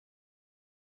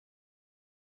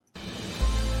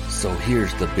So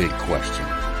here's the big question.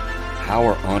 How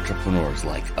are entrepreneurs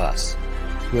like us,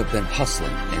 who have been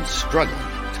hustling and struggling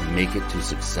to make it to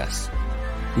success,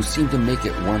 who seem to make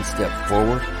it one step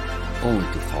forward only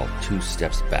to fall two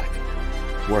steps back,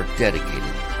 who are dedicated,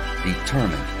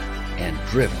 determined, and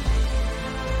driven,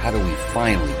 how do we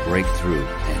finally break through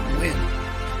and win?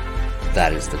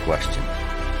 That is the question,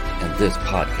 and this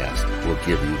podcast will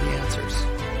give you the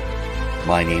answers.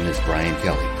 My name is Brian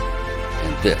Kelly,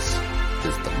 and this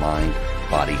is the Mind,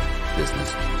 Body, Business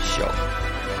Show.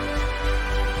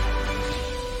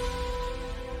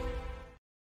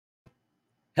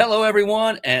 Hello,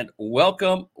 everyone, and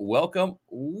welcome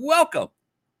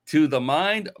to the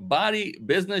Mind, Body,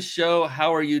 Business Show.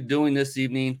 How are you doing this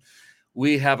evening?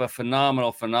 We have a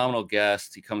phenomenal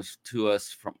guest. He comes to us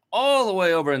from all the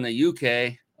way over in the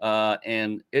UK,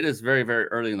 and it is very, very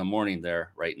early in the morning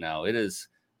there right now. It is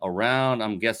around,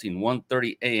 I'm guessing,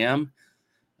 1:30 a.m.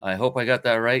 I hope I got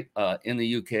that right, in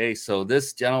the UK. So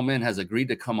this gentleman has agreed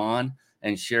to come on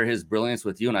and share his brilliance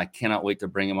with you, and I cannot wait to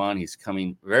bring him on. He's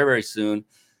coming very, very soon.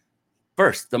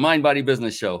 First, the Mind, Body,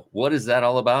 Business Show. What is that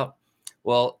all about?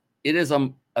 Well, it is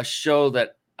a show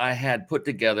that I had put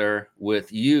together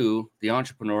with you, the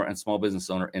entrepreneur and small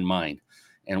business owner, in mind.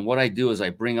 And what I do is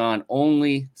I bring on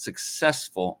only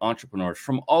successful entrepreneurs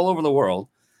from all over the world,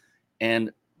 and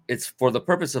it's for the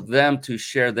purpose of them to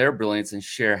share their brilliance and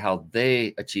share how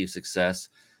they achieve success,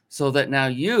 so that now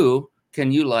you can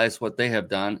utilize what they have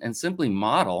done and simply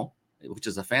model, which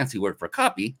is a fancy word for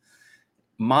copy,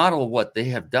 model what they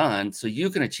have done so you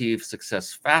can achieve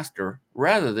success faster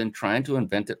rather than trying to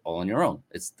invent it all on your own.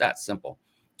 It's that simple.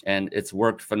 And it's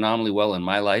worked phenomenally well in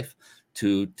my life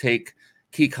to take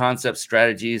key concepts,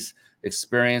 strategies,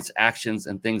 experience, actions,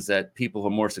 and things that people who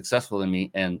are more successful than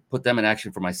me and put them in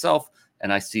action for myself,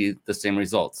 and I see the same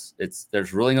results.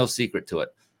 There's really no secret to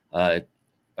it.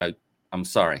 I'm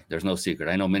sorry, there's no secret.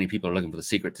 I know many people are looking for the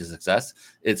secret to success.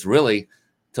 It's really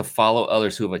to follow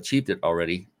others who have achieved it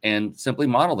already and simply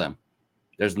model them.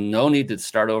 There's no need to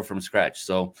start over from scratch.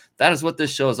 So that is what this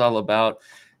show is all about.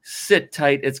 Sit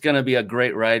tight. It's going to be a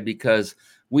great ride because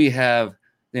we have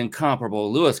the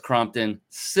incomparable Lewis Crompton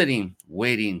sitting,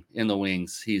 waiting in the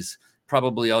wings. He's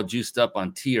probably all juiced up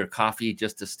on tea or coffee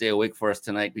just to stay awake for us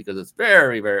tonight because it's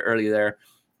very, very early there.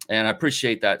 And I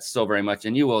appreciate that so very much.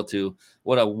 And you will too.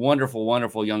 What a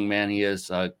wonderful young man he is.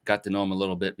 Got to know him a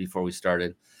little bit before we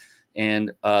started.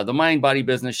 And the Mind, Body,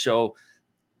 Business Show,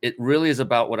 it really is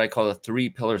about what I call the three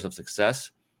pillars of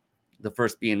success. The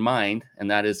first being mind, and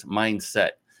that is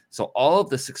mindset. So all of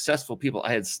the successful people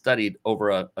I had studied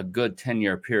over a good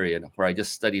 10-year period, where I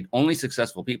just studied only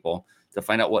successful people to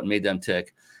find out what made them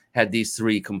tick, had these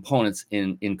three components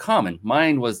in common.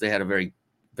 Mind was they had a very,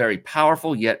 very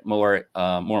powerful, yet more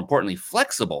importantly,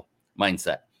 flexible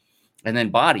mindset. And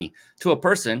then body, to a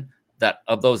person that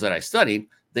of those that I studied,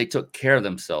 they took care of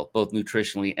themselves, both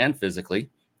nutritionally and physically.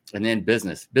 And then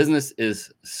business. Business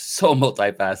is so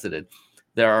multifaceted.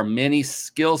 There are many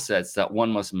skill sets that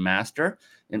one must master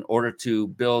in order to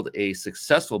build a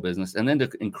successful business and then to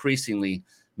increasingly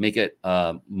make it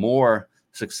more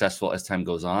successful as time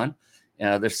goes on.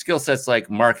 There's skill sets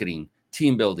like marketing,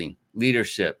 team building,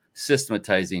 leadership,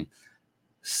 systematizing,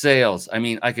 sales. I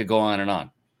mean, I could go on and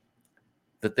on.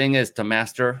 The thing is, to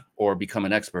master or become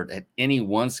an expert at any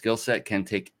one skill set can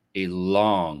take a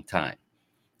long time.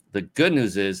 The good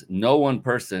news is no one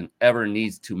person ever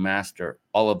needs to master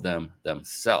all of them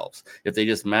themselves. If they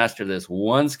just master this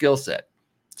one skill set,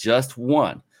 just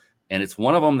one, and it's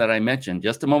one of them that I mentioned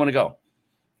just a moment ago.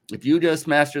 If you just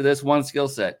master this one skill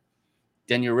set,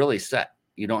 then you're really set.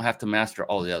 You don't have to master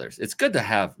all the others. It's good to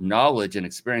have knowledge and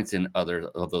experience in other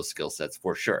of those skill sets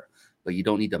for sure, but you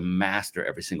don't need to master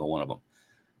every single one of them.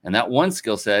 And that one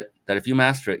skill set that if you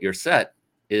master it, you're set,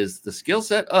 is the skill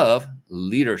set of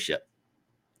leadership.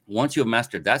 Once you have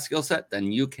mastered that skill set,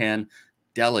 then you can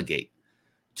delegate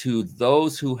to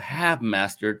those who have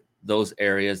mastered those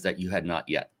areas that you had not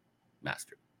yet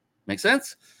mastered. Make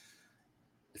sense?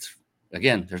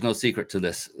 Again, there's no secret to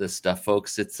this stuff,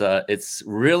 folks. It's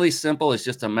really simple. It's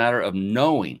just a matter of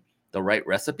knowing the right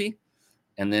recipe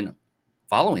and then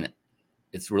following it.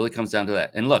 It really comes down to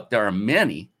that. And look, there are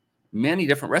many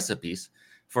different recipes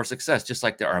for success, just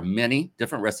like there are many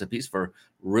different recipes for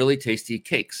really tasty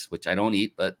cakes, which I don't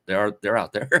eat, but they're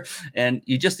out there. And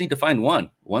you just need to find one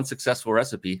successful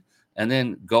recipe and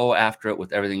then go after it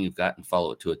with everything you've got and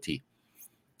follow it to a T.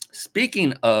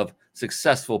 Speaking of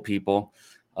successful people,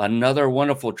 another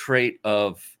wonderful trait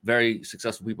of very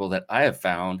successful people that I have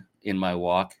found in my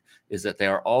walk is that they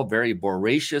are all very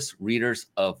voracious readers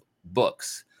of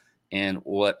books. And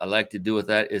what I like to do with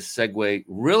that is segue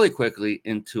really quickly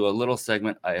into a little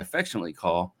segment I affectionately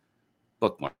call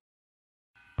bookmark.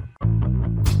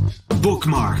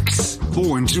 Bookmarks.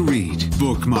 Born to read.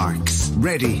 Bookmarks.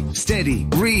 Ready, steady,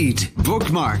 read.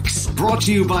 Bookmarks. Brought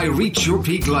to you by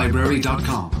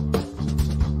reachyourpeaklibrary.com.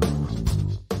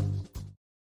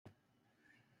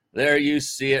 There you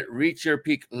see it,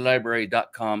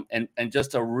 reachyourpeaklibrary.com. And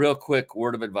just a real quick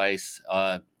word of advice,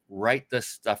 write this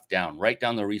stuff down, write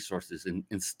down the resources. And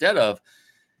instead of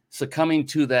succumbing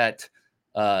to that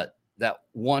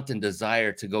want and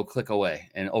desire to go click away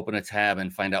and open a tab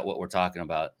and find out what we're talking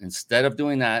about, instead of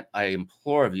doing that, I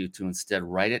implore of you to instead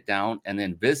write it down and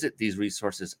then visit these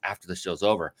resources after the show's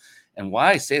over. And why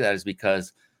I say that is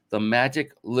because the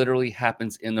magic literally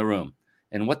happens in the room.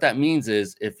 And what that means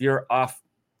is if you're off,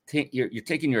 you're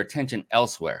taking your attention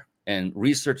elsewhere and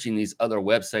researching these other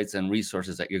websites and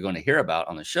resources that you're going to hear about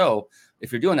on the show.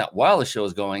 If you're doing that while the show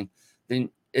is going, then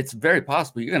it's very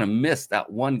possible you're going to miss that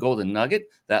one golden nugget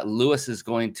that Lewis is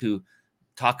going to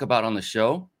talk about on the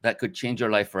show that could change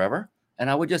your life forever. And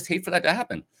I would just hate for that to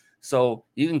happen. So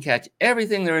you can catch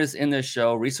everything there is in this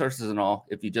show, resources and all,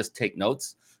 if you just take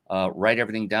notes, write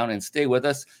everything down and stay with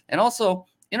us. And also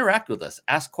interact with us,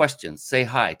 ask questions, say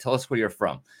hi, tell us where you're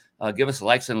from. Give us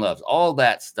likes and loves, all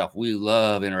that stuff. We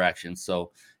love interaction.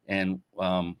 So, and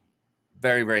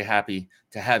very, very happy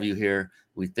to have you here.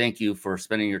 We thank you for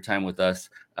spending your time with us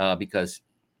not because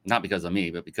of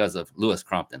me, but because of Lewis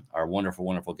Crompton, our wonderful,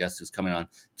 wonderful guest who's coming on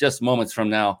just moments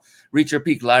from now.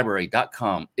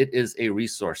 ReachYourPeakLibrary.com. It is a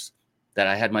resource that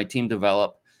I had my team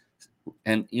develop.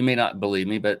 And you may not believe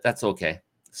me, but that's okay.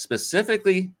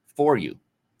 Specifically for you,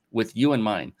 with you in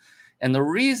mind. And the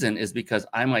reason is because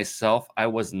I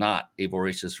was not a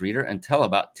voracious reader until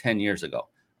about 10 years ago.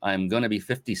 I'm going to be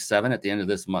 57 at the end of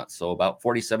this month. So about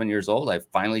 47 years old, I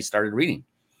finally started reading.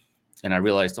 And I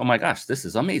realized, oh my gosh, this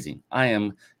is amazing. I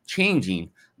am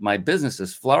changing. My business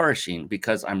is flourishing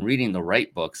because I'm reading the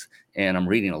right books and I'm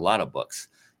reading a lot of books.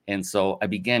 And so I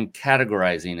began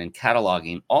categorizing and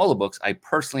cataloging all the books I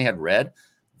personally had read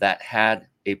that had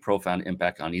a profound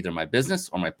impact on either my business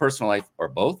or my personal life or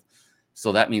both.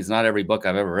 So that means not every book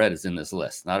I've ever read is in this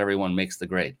list. Not everyone makes the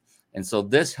grade. And so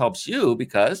this helps you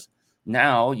because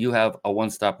now you have a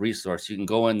one-stop resource. You can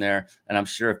go in there, and I'm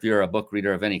sure if you're a book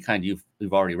reader of any kind, you've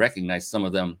already recognized some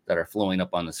of them that are flowing up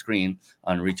on the screen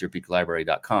on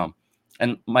reachyourpeaklibrary.com.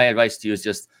 And my advice to you is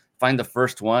just find the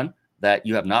first one that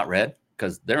you have not read,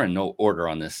 because they're in no order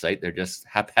on this site. They're just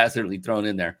haphazardly thrown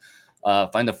in there.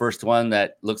 Find the first one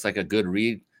that looks like a good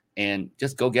read and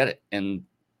just go get it. And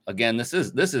again, this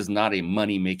is not a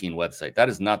money-making website. That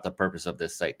is not the purpose of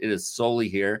this site. It is solely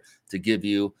here to give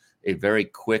you a very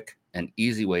quick and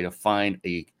easy way to find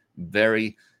a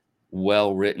very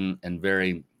well-written and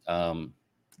very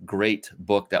great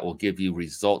book that will give you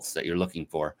results that you're looking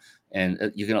for.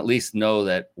 And you can at least know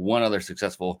that one other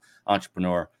successful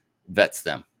entrepreneur vets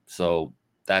them. So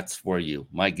that's for you,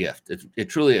 my gift. It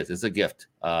truly is. It's a gift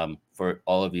for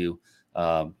all of you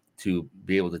to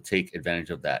be able to take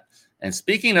advantage of that. And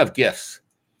speaking of gifts,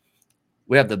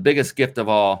 we have the biggest gift of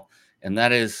all, and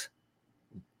that is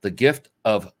the gift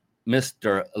of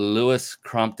Mr. Lewis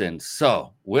Crompton.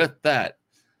 So with that,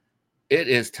 it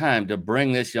is time to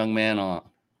bring this young man on.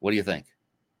 What do you think?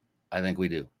 I think we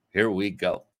do. Here we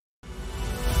go.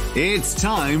 It's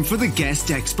time for the Guest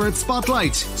Expert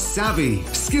Spotlight. Savvy,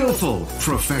 skillful,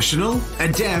 professional,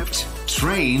 adept,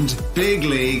 trained, big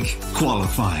league,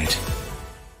 qualified.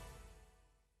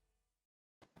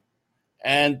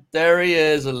 And there he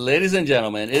is, ladies and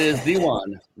gentlemen. It is the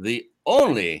one, the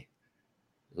only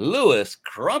Lewis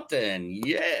Crompton.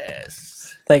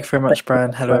 Yes. Thank you very much,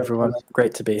 Brian. Hello, everyone.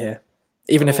 Great to be here,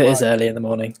 even if it is early in the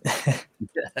morning.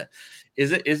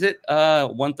 Is it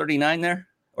 1:39 there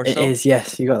or so? It is,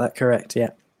 yes. You got that correct, yeah.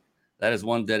 That is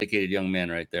one dedicated young man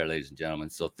right there, ladies and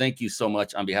gentlemen. So thank you so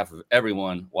much on behalf of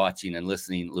everyone watching and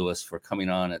listening, Lewis, for coming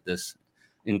on at this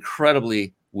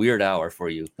incredibly weird hour for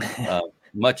you.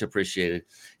 Much appreciated.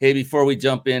 Hey, before we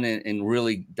jump in and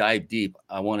really dive deep,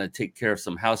 I want to take care of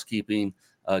some housekeeping,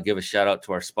 give a shout out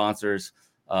to our sponsors.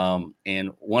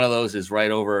 And one of those is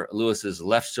right over Lewis's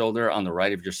left shoulder on the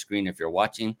right of your screen if you're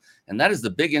watching. And that is the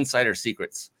Big Insider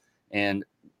Secrets. And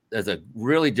there's a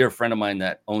really dear friend of mine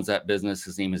that owns that business.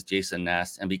 His name is Jason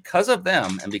Nast. And because of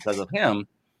them and because of him,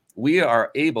 we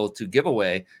are able to give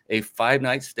away a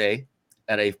 5-night stay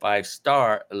at a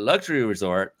 5-star luxury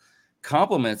resort,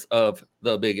 compliments of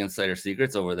the Big Insider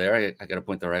Secrets over there. I got to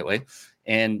point the right way.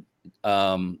 And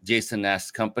Jason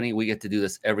Nast's company, we get to do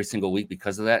this every single week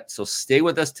because of that. So stay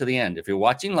with us to the end. If you're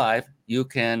watching live, you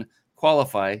can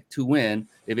qualify to win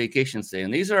a vacation stay.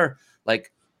 And these are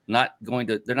like they're not going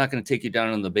to take you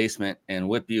down in the basement and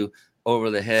whip you. over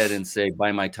the head and say,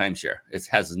 buy my timeshare. It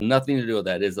has nothing to do with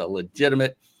that. It's a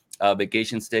legitimate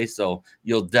vacation stay. So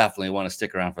you'll definitely want to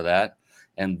stick around for that.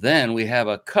 And then we have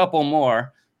a couple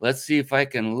more. Let's see if I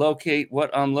can locate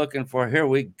what I'm looking for. Here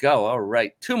we go. All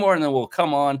right. 2 more, and then we'll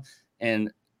come on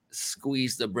and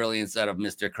squeeze the brilliance out of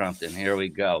Mr. Crompton. Here we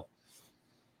go.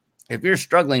 If you're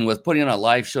struggling with putting on a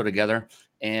live show together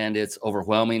and it's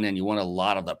overwhelming and you want a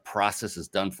lot of the processes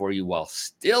done for you while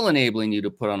still enabling you to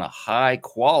put on a high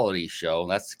quality show,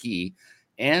 that's key,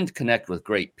 and connect with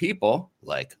great people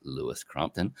like Lewis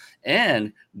Crompton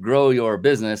and grow your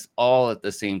business all at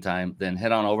the same time, then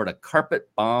head on over to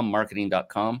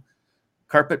carpetbombmarketing.com.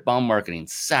 Carpet Bomb Marketing,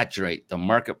 saturate the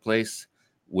marketplace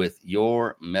with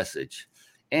your message.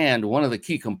 And one of the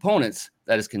key components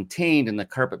that is contained in the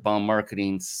Carpet Bomb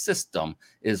Marketing system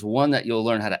is one that you'll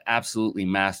learn how to absolutely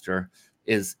master.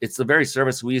 It's the very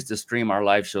service we use to stream our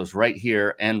live shows right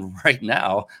here and right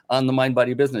now on the Mind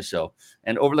Body Business Show.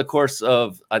 And over the course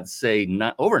of, I'd say,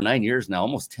 over 9 years now,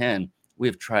 almost 10, we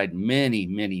have tried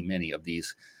many of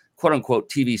these quote unquote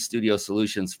TV studio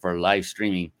solutions for live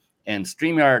streaming. And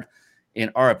StreamYard,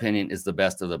 in our opinion, is the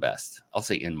best of the best. I'll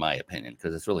say in my opinion,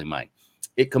 because it's really mine.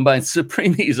 It combines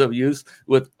supreme ease of use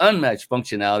with unmatched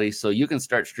functionality, so you can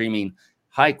start streaming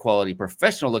high-quality,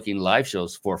 professional-looking live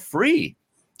shows for free.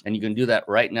 And you can do that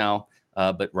right now,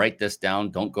 but write this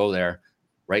down. Don't go there.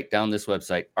 Write down this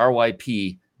website,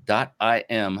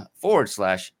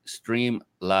 ryp.im/stream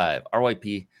live,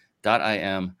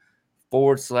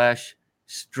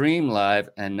 ryp.im/stream live.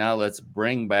 And now let's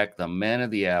bring back the man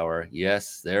of the hour.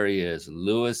 Yes, there he is,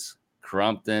 Lewis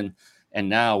Crompton. And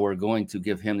now we're going to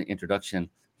give him the introduction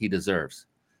he deserves.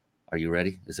 Are you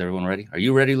ready? Is everyone ready? Are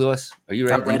you ready, Lewis? Are you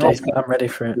ready? I'm ready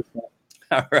for it.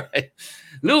 All right.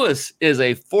 Lewis is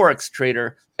a Forex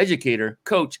trader, educator,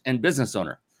 coach, and business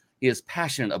owner. He is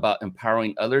passionate about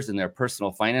empowering others in their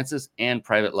personal finances and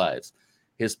private lives.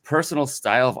 His personal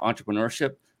style of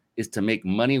entrepreneurship is to make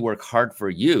money work hard for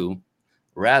you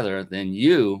rather than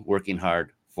you working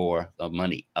hard for the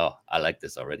money. Oh, I like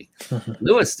this already.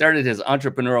 Lewis started his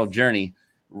entrepreneurial journey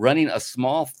running a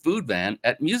small food van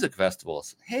at music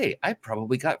festivals. Hey, I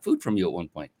probably got food from you at one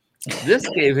point. This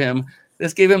gave him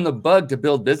the bug to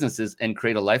build businesses and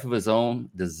create a life of his own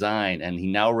design. And he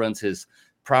now runs his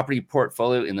property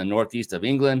portfolio in the northeast of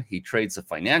England. He trades the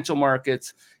financial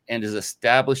markets and is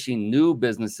establishing new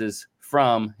businesses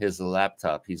from his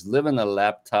laptop. He's living the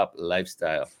laptop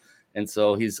lifestyle. And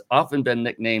so he's often been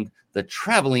nicknamed the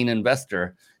traveling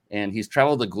investor, and he's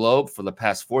traveled the globe for the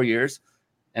past 4 years.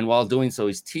 And while doing so,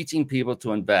 he's teaching people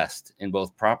to invest in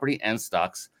both property and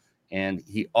stocks. And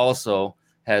he also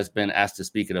has been asked to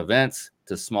speak at events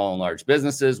to small and large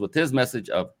businesses with his message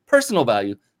of personal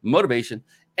value, motivation,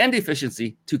 and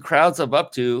efficiency to crowds of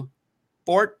up to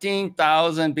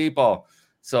 14,000 people.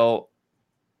 So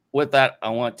with that, I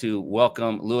want to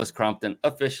welcome Lewis Crompton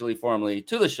officially, formally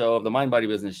to the show of the Mind Body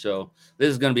Business Show. This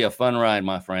is going to be a fun ride,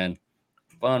 my friend.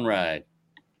 Fun ride.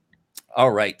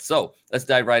 All right. So let's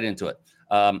dive right into it.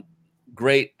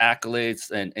 Great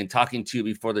accolades, and talking to you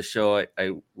before the show,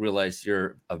 I realized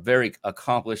you're a very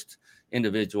accomplished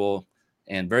individual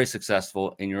and very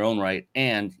successful in your own right.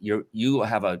 And you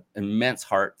have an immense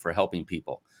heart for helping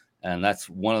people. And that's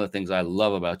one of the things I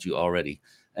love about you already.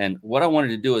 And what I wanted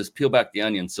to do is peel back the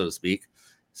onion, so to speak.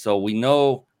 So we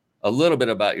know a little bit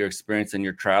about your experience and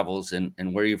your travels and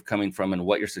where you're coming from and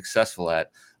what you're successful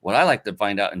at. What I like to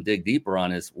find out and dig deeper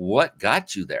on is what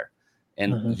got you there.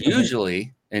 And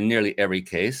usually, in nearly every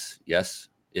case, yes,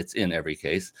 it's in every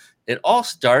case, it all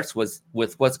starts with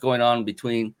what's going on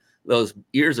between those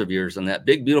ears of yours and that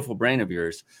big, beautiful brain of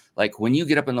yours. Like when you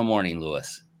get up in the morning,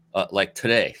 Lewis, like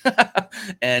today,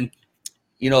 and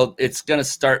you know, it's going to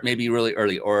start maybe really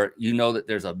early, or you know that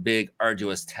there's a big,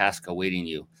 arduous task awaiting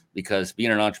you, because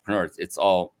being an entrepreneur, it's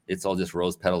all just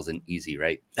rose petals and easy,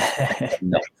 right?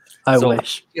 No. I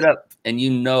wish. Get up and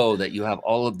you know that you have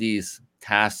all of these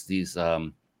tasks, these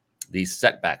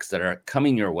setbacks that are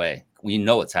coming your way. We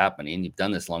know it's happening. You've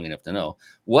done this long enough to know.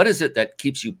 What is it that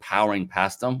keeps you powering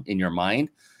past them in your mind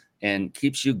and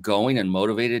keeps you going and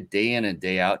motivated day in and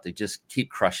day out to just keep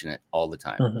crushing it all the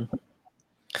time?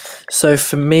 So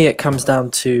for me, it comes down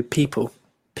to people.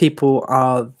 People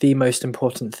are the most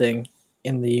important thing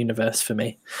in the universe for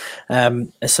me.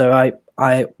 So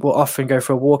I will often go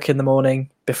for a walk in the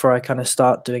morning before I kind of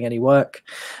start doing any work.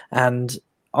 And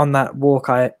on that walk,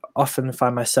 I often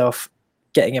find myself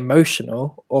getting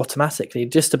emotional automatically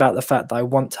just about the fact that I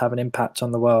want to have an impact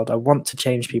on the world. I want to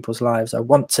change people's lives. I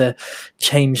want to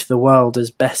change the world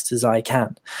as best as I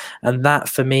can. And that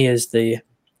for me is the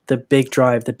big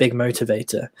drive, the big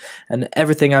motivator. And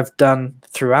everything I've done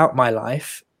throughout my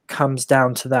life comes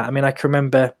down to that. I mean, I can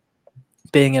remember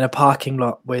being in a parking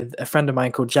lot with a friend of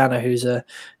mine called Jana,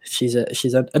 she's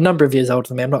a number of years older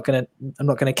than me. I'm not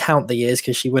gonna count the years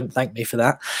because she wouldn't thank me for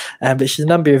that. But she's a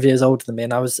number of years older than me,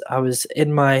 and I was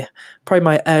in probably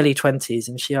my early 20s,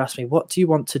 and she asked me, "What do you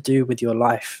want to do with your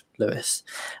life, Lewis?"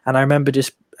 And I remember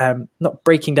just not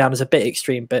breaking down is a bit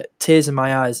extreme, but tears in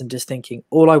my eyes and just thinking,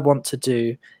 all I want to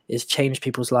do is change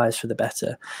people's lives for the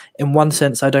better. In one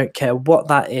sense, I don't care what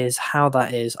that is, how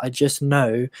that is. I just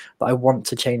know that I want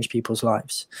to change people's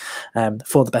lives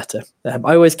for the better. I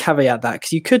always caveat that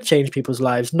because you could change people's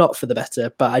lives not for the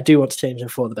better, but I do want to change them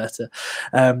for the better.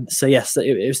 So yes,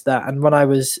 it was that. And when I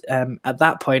was at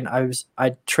that point,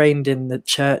 I trained in the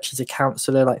church as a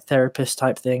counselor, like therapist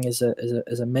type thing, as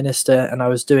a minister, and I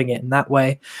was doing it in that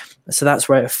way. So that's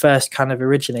where it first kind of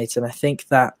originated. And I think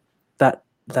that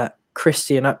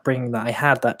Christian upbringing that I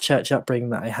had, that church upbringing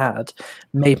that I had,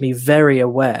 made me very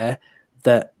aware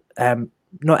that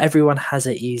not everyone has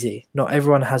it easy. Not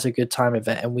everyone has a good time of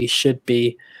it. And we should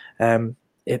be,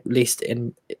 at least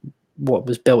in what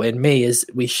was built in me, is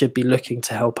we should be looking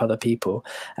to help other people.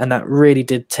 And that really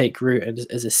did take root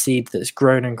as a seed that's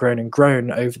grown and grown and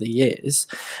grown over the years,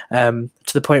 to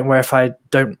the point where if I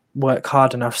don't work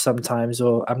hard enough sometimes,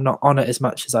 or I'm not on it as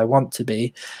much as I want to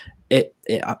be, it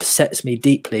upsets me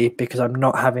deeply because I'm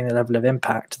not having the level of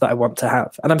impact that I want to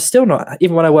have. And I'm still not,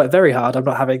 even when I work very hard, I'm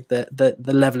not having the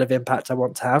level of impact I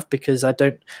want to have, because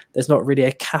there's not really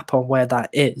a cap on where that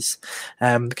is,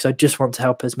 because I just want to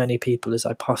help as many people as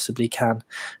I possibly can,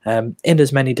 in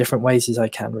as many different ways as I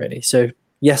can, really. So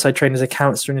yes, I train as a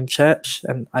counselor in church,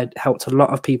 and I helped a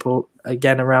lot of people,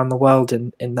 again, around the world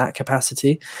in that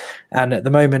capacity. And at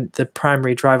the moment, the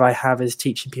primary drive I have is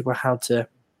teaching people how to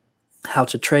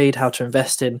trade, how to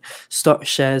invest in stock,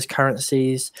 shares,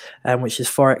 currencies, which is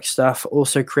Forex stuff,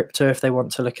 also crypto if they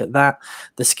want to look at that.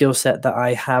 The skill set that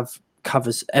I have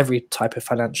covers every type of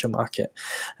financial market,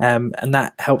 and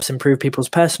that helps improve people's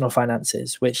personal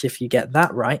finances, which, if you get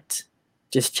that right,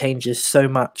 just changes so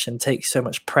much and takes so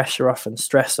much pressure off and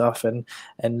stress off, and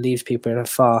leaves people in a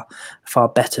far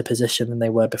better position than they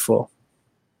were before.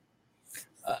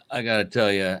 I got to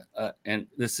tell you, and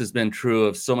this has been true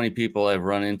of so many people I've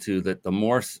run into, that the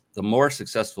more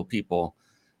successful people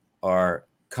are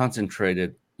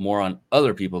concentrated more on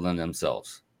other people than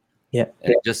themselves. Yeah.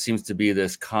 And it just seems to be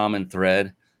this common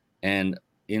thread. And,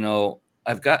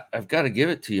 I've got to give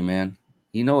it to you, man.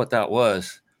 You know what that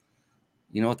was?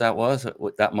 You know what that was?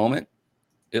 That moment?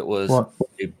 It was What?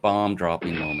 a bomb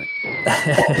dropping moment.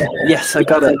 Yes, I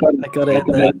got it.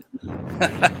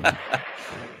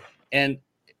 And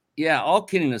yeah, all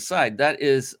kidding aside, that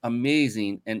is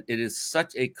amazing. And it is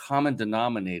such a common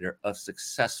denominator of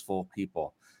successful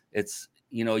people. It's,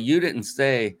 you didn't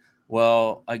say,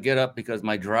 well, I get up because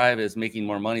my drive is making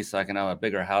more money so I can have a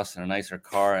bigger house and a nicer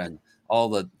car and all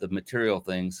the material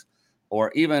things,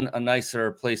 or even a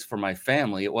nicer place for my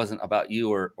family. It wasn't about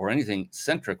you or anything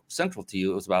central to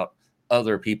you. It was about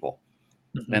other people.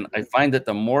 Mm-hmm. And I find that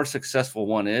the more successful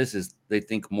one is they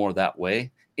think more that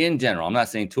way. In general, I'm not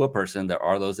saying to a person, there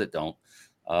are those that don't,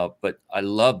 but I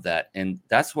love that. And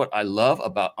that's what I love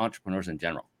about entrepreneurs in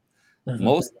general. Mm-hmm.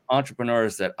 Most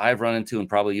entrepreneurs that I've run into, and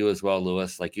probably you as well,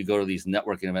 Lewis, like you go to these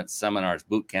networking events, seminars,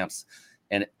 boot camps,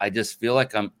 and I just feel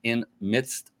like I'm in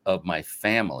midst of my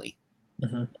family,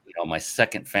 mm-hmm. My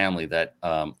second family that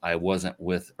I wasn't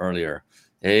with earlier.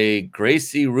 Hey,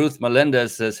 Gracie Ruth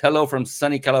Melendez says, hello from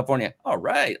sunny California. All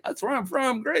right. That's where I'm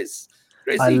from, Gracie.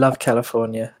 I love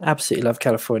California. Absolutely love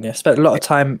California. Spent a lot of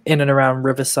time in and around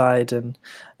Riverside and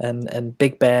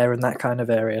Big Bear and that kind of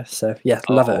area. So yeah,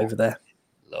 love it over there.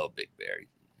 Love Big Bear.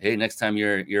 Hey, next time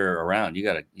you're around, you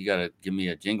gotta give me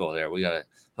a jingle there. We gotta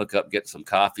hook up, get some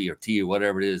coffee or tea or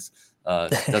whatever it is.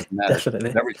 It doesn't matter.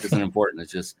 Everything isn't important.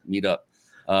 It's just meet up.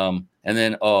 And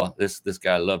then, this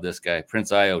guy, I love this guy,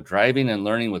 Prince Io, driving and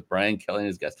learning with Brian Kelly and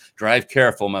his guys. Drive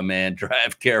careful, my man.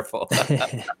 Drive careful.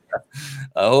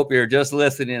 I hope you're just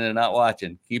listening and not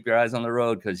watching. Keep your eyes on the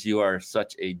road because you are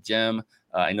such a gem.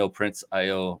 I know Prince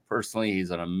Io personally.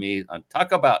 He's an amazing.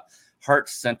 Talk about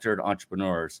heart-centered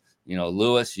entrepreneurs.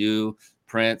 Lewis, you,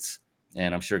 Prince,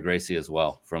 and I'm sure Gracie as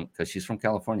well, because she's from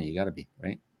California. You got to be,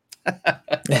 right?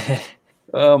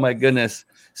 Oh my goodness.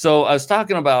 So I was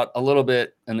talking about a little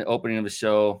bit in the opening of the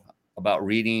show about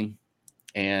reading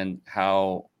and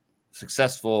how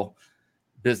successful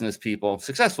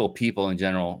people in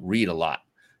general read a lot,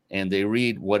 and they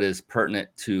read what is pertinent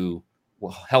to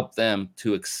help them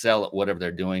to excel at whatever they're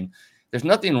doing. There's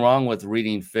nothing wrong with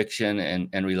reading fiction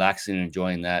and relaxing and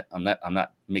enjoying that. I'm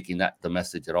not making that the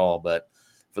message at all, but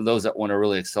for those that want to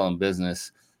really excel in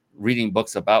business, reading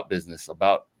books about business,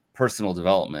 about personal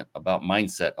development, about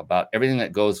mindset, about everything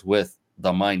that goes with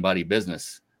the mind body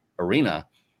business arena,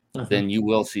 then you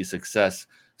will see success.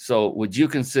 So would you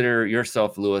consider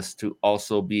yourself, Lewis, to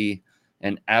also be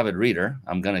an avid reader?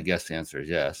 I'm going to guess the answer is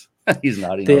yes. He's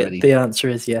nodding already. The answer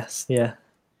is yes. Yeah.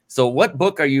 So what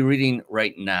book are you reading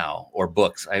right now, or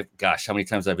books? Gosh, how many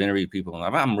times I've interviewed people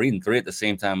and I'm reading 3 at the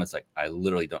same time. It's like, I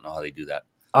literally don't know how they do that.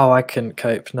 Oh, I couldn't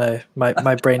cope. No,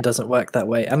 my brain doesn't work that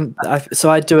way. And so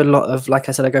I do a lot of, like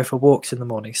I said, I go for walks in the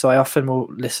morning. So I often will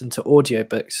listen to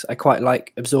audiobooks. I quite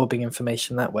like absorbing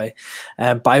information that way.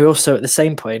 But I also, at the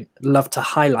same point, love to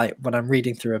highlight when I'm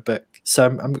reading through a book. So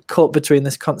I'm caught between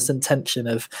this constant tension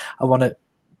of I want to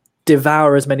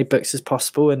devour as many books as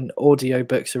possible, and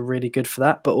audiobooks are really good for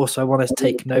that. But also I want to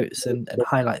take notes and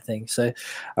highlight things. So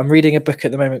I'm reading a book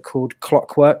at the moment called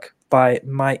Clockwork by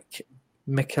Mike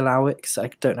Michalowicz.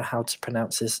 I don't know how to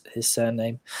pronounce his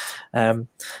surname,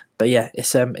 but yeah,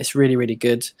 it's really, really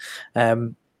good.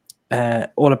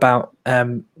 All about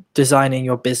designing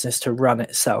your business to run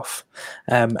itself,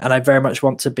 and I very much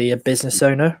want to be a business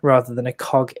owner rather than a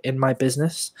cog in my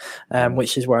business,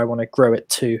 which is where I want to grow it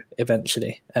to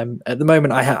eventually. At the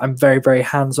moment, I'm very, very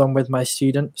hands-on with my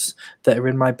students that are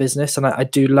in my business, and I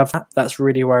do love that. That's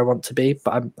really where I want to be,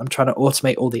 but I'm trying to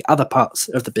automate all the other parts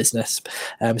of the business,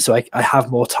 so I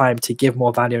have more time to give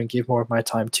more value and give more of my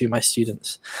time to my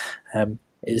students.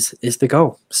 Is the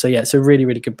goal. So yeah, it's a really,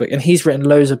 really good book, and he's written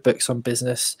loads of books on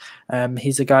business.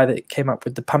 He's a guy that came up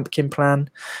with the Pumpkin Plan.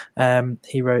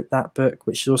 He wrote that book,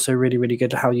 which is also really, really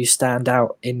good, how you stand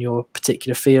out in your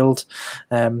particular field.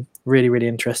 Really, really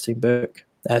interesting book.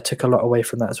 Took a lot away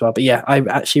from that as well. But yeah, I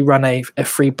actually run a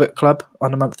free book club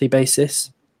on a monthly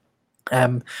basis,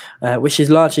 which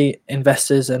is largely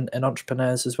investors and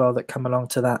entrepreneurs as well that come along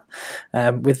to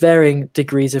that, with varying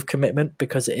degrees of commitment,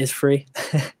 because it is free.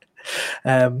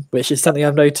 Which is something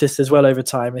I've noticed as well over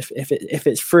time. If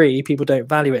it's free, people don't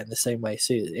value it in the same way,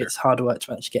 so it's harder work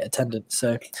to actually get attendance.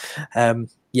 So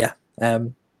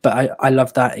but I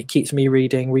love that. It keeps me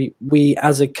reading. We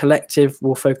as a collective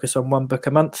will focus on one book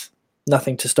a month.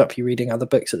 Nothing to stop you reading other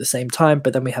books at the same time,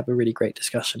 but then we have a really great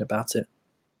discussion about it.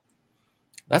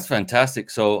 That's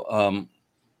fantastic. So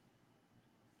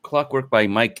Clockwork by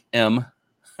Mike M.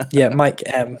 Yeah, Mike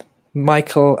M.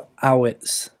 Michael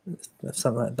Owitz,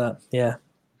 something like that.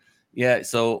 Yeah.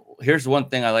 So here's one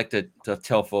thing I like to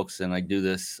tell folks, and I do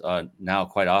this now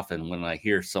quite often when I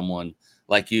hear someone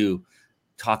like you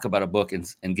talk about a book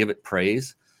and give it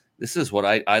praise. This is what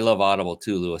I love Audible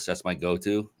too, Lewis. That's my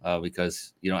go-to,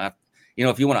 because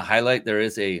if you want to highlight, there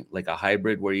is a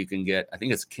hybrid where you can get, I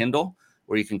think it's Kindle,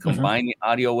 where you can combine the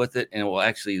audio with it, and it will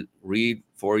actually read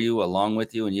for you along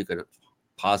with you, and you could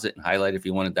pause it and highlight if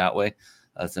you want it that way.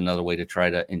 That's another way to try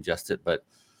to ingest it. But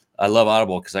I love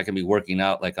Audible because I can be working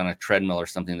out like on a treadmill or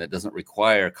something that doesn't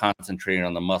require concentrating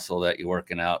on the muscle that you're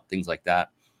working out, things like that,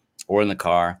 or in the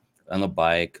car, on the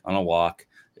bike, on a walk.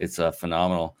 It's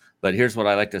phenomenal. But here's what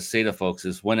I like to say to folks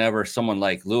is whenever someone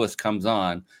like Lewis comes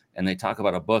on and they talk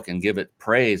about a book and give it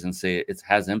praise and say it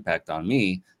has impact on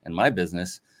me and my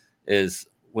business, is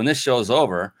when this show's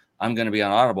over, I'm going to be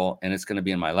on Audible and it's going to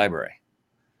be in my library.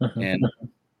 And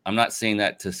I'm not saying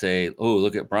that to say, oh,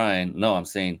 look at Brian. No, I'm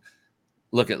saying,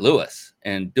 look at Lewis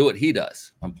and do what he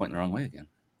does. I'm pointing the wrong way again.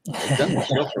 I've done the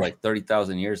show for like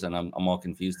 30,000 years and I'm all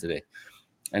confused today.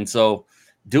 And so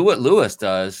do what Lewis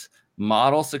does,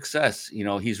 model success.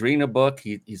 He's reading a book.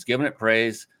 He's giving it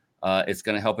praise. It's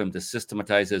going to help him to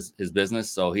systematize his business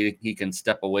so he can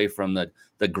step away from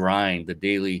the grind, the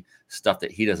daily stuff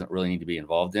that he doesn't really need to be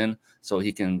involved in. So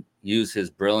he can use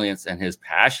his brilliance and his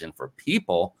passion for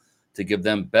people to give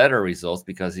them better results,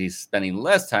 because he's spending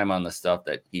less time on the stuff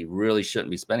that he really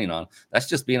shouldn't be spending on. That's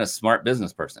just being a smart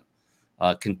business person,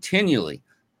 continually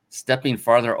stepping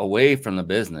farther away from the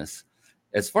business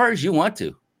as far as you want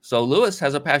to. So Lewis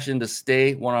has a passion to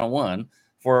stay one-on-one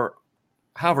for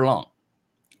however long,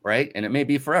 right? And it may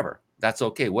be forever. That's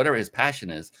okay, whatever his passion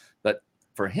is. But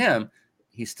for him,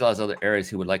 he still has other areas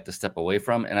he would like to step away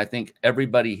from. And I think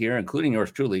everybody here, including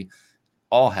yours truly,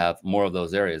 all have more of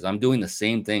those areas. I'm doing the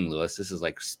same thing, Lewis. This is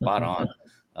like spot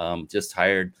on. Just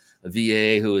hired a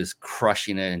VA who is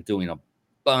crushing it and doing a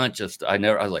bunch of stuff. I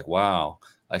was like, wow,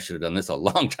 I should have done this a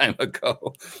long time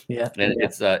ago. Yeah. And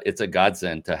it's a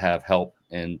godsend to have help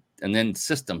and then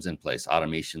systems in place,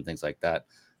 automation, things like that,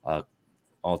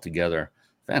 all together.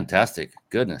 Fantastic.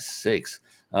 Goodness sakes.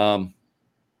 How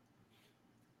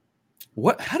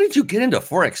did you get into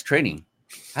Forex trading?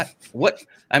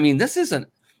 This isn't,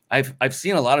 I've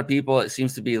seen a lot of people. It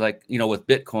seems to be like, with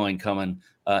Bitcoin coming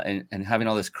and having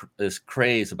all this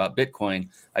craze about Bitcoin.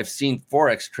 I've seen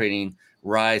Forex trading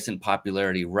rise in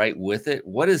popularity right with it.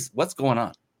 What's going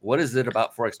on? What is it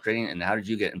about Forex trading, and how did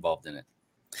you get involved in it?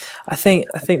 I think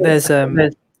there's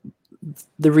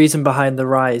the reason behind the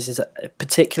rise is that,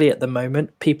 particularly at the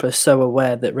moment, people are so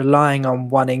aware that relying on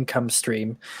one income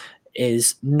stream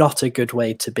is not a good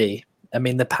way to be. I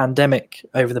mean, the pandemic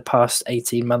over the past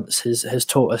 18 months has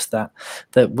taught us that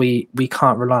we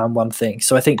can't rely on one thing.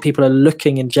 So I think people are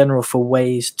looking in general for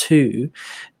ways to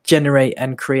generate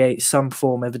and create some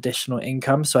form of additional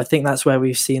income. So I think that's where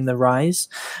we've seen the rise.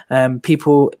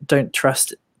 People don't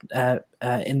trust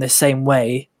in the same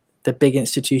way the big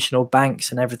institutional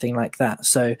banks and everything like that.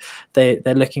 So they're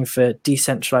looking for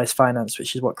decentralized finance,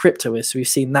 which is what crypto is. So we've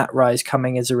seen that rise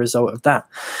coming as a result of that.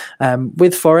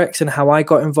 With Forex and how I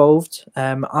got involved,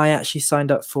 I actually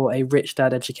signed up for a Rich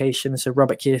Dad education. So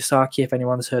Robert Kiyosaki, if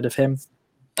anyone's heard of him,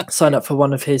 signed up for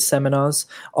one of his seminars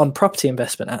on property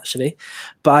investment, actually.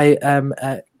 But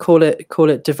I call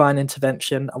it divine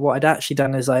intervention. What I'd actually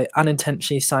done is I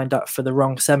unintentionally signed up for the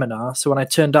wrong seminar. So when I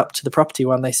turned up to the property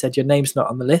one, they said your name's not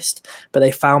on the list, but they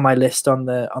found my list on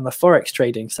the Forex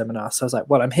trading seminar. So I was like,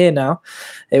 well, I'm here now.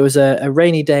 It was a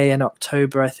rainy day in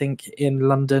October, I think, in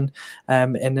London,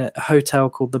 in a hotel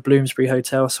called the Bloomsbury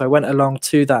Hotel. So I went along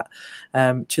to that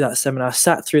seminar,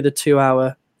 sat through the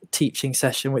 2-hour teaching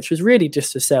session, which was really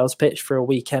just a sales pitch for a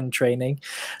weekend training.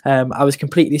 I was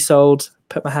completely sold,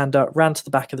 put my hand up, ran to the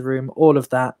back of the room, all of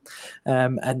that,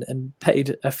 and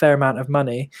paid a fair amount of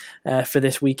money for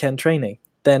this weekend training.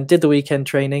 Then did the weekend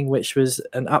training, which was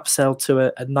an upsell to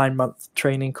a 9-month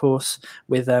training course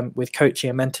with coaching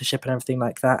and mentorship and everything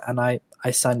like that. And I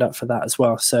signed up for that as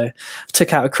well. So I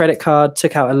took out a credit card,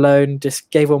 took out a loan, just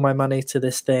gave all my money to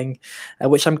this thing,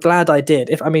 which I'm glad I did.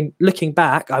 Looking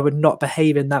back, I would not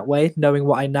behave in that way, knowing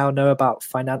what I now know about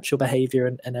financial behavior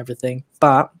and everything.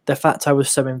 But the fact I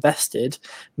was so invested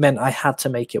meant I had to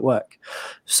make it work.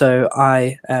 So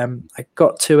I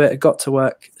got to it. I got to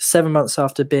work 7 months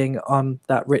after being on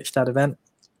that Rich Dad event.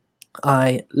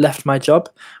 I left my job,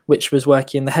 which was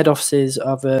working in the head offices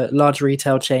of a large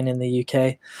retail chain in the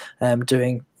UK,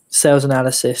 doing sales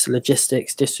analysis,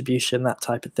 logistics, distribution, that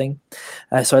type of thing.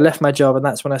 So I left my job, and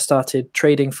that's when I started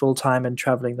trading full time and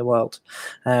traveling the world,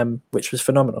 which was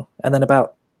phenomenal. And then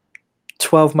about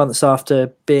 12 months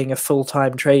after being a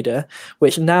full-time trader,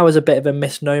 which now is a bit of a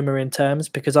misnomer in terms,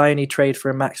 because I only trade for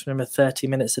a maximum of 30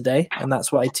 minutes a day, and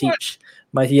that's what I teach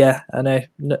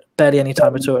barely any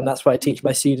time at all, and that's what I teach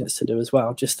my students to do as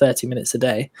well, just 30 minutes a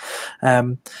day.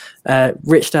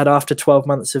 Rich Dad, after 12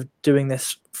 months of doing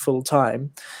this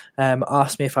full-time,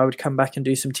 asked me if I would come back and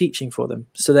do some teaching for them.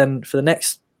 So then for the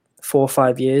next 4 or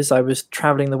 5 years, I was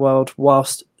traveling the world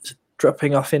whilst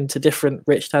dropping off into different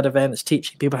Rich Dad events,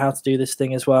 teaching people how to do this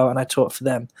thing as well, and I taught for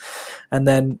them. And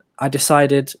then I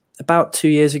decided about 2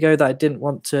 years ago that I didn't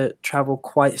want to travel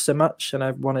quite so much, and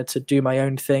I wanted to do my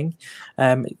own thing.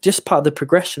 Just part of the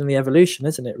progression and the evolution,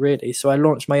 isn't it, really? So I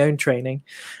launched my own training,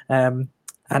 and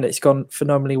it's gone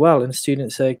phenomenally well, and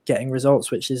students are getting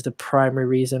results, which is the primary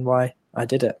reason why I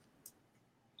did it.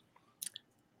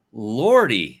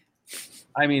 Lordy.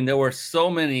 I mean, there were so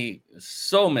many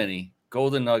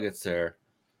golden nuggets there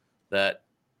that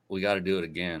we got to do it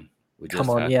again. Come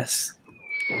on, yes.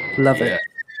 Love it.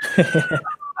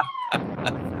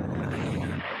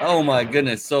 Oh my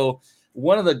goodness. So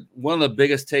one of the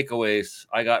biggest takeaways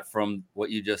I got from what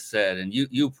you just said, and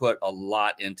you put a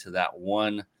lot into that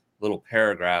one little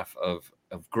paragraph of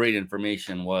great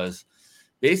information, was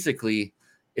basically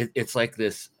it's like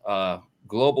this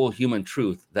global human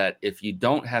truth that if you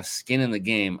don't have skin in the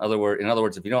game, in other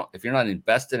words, if you're not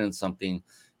invested in something,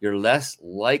 you're less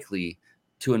likely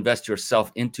to invest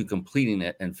yourself into completing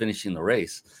it and finishing the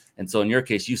race. And so in your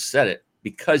case, you said it,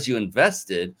 because you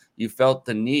invested, you felt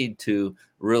the need to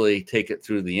really take it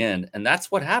through the end. And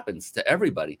that's what happens to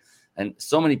everybody. And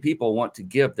so many people want to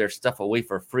give their stuff away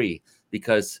for free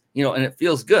because, and it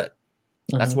feels good.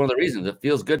 Mm-hmm. That's one of the reasons it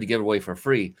feels good to give away for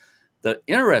free. The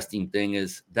interesting thing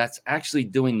is that's actually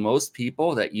doing most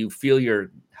people that you feel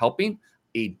you're helping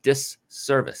a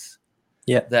disservice.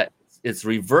 Yeah. That it's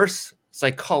reverse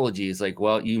psychology. Is like,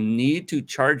 well, you need to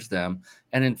charge them.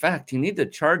 And in fact, you need to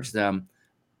charge them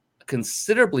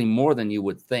considerably more than you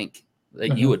would think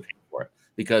that you would pay for it,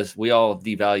 because we all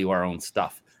devalue our own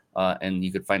stuff. And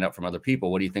you could find out from other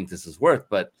people, what do you think this is worth?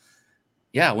 But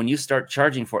yeah, when you start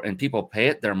charging for it and people pay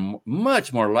it, they're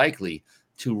much more likely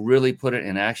to really put it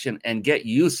in action and get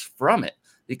use from it.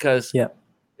 Because this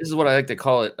is what I like to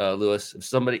call it, Lewis. If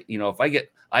somebody,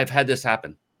 I've had this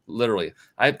happen. Literally,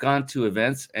 I've gone to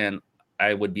events and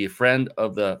I would be a friend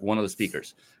of one of the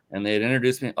speakers, and they'd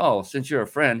introduce me. Oh, since you're a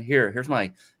friend, here's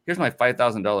my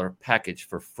 $5,000 package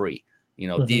for free.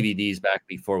 DVDs back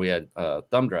before we had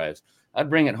thumb drives. I'd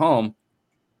bring it home,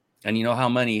 And you know how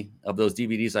many of those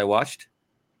DVDs I watched?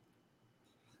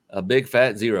 A big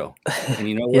fat zero. And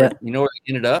you know where Yeah. it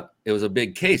ended up? It was a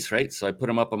big case, right? So I put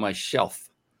them up on my shelf.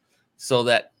 So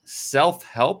that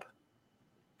self-help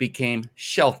became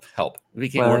shelf help. It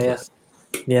became Well, yeah. worthless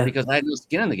Yeah. because I had no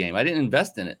skin in the game. I didn't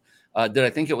invest in it. Did I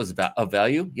think it was of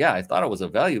value? Yeah, I thought it was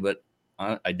of value, but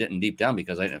I didn't deep down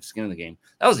because I didn't have skin in the game.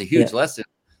 That was a huge Yeah. lesson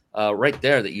right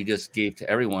there that you just gave to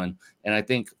everyone. And I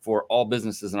think for all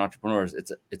businesses and entrepreneurs,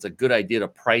 it's a good idea to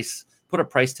put a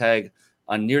price tag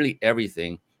on nearly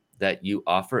everything that you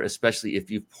offer, especially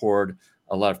if you've poured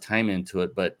a lot of time into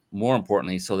it. But more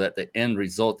importantly, so that the end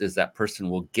result is that person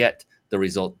will get the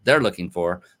result they're looking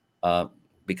for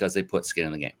because they put skin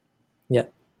in the game. Yeah.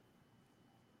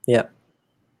 Yeah.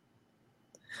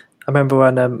 I remember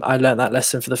when I learned that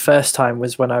lesson for the first time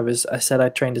was when I said I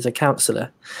trained as a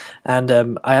counselor, and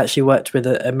I actually worked with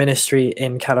a ministry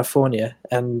in California,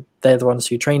 and they're the ones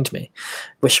who trained me,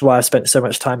 which is why I spent so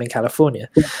much time in California.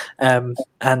 And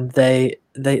they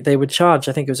would charge,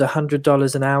 I think it was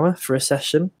 $100 an hour for a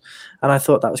session, and I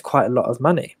thought that was quite a lot of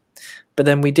money. But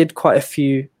then we did quite a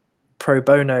few pro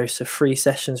bono, so free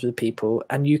sessions with people,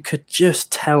 and you could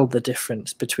just tell the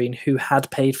difference between who had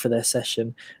paid for their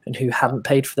session and who hadn't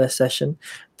paid for their session.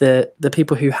 The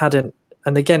people who hadn't,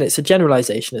 and again, it's a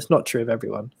generalization, it's not true of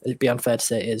everyone, it'd be unfair to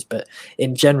say it is, but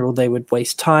in general, they would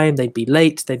waste time, they'd be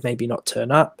late, they'd maybe not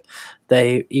turn up.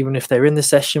 They, even if they were in the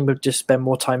session, would just spend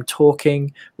more time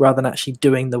talking rather than actually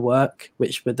doing the work,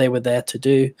 which they were there to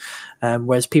do.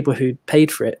 Whereas people who paid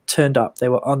for it turned up, they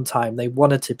were on time, they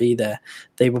wanted to be there,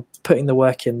 they were putting the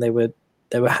work in, they were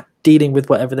dealing with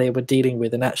whatever they were dealing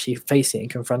with and actually facing and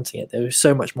confronting it. They were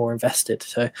so much more invested.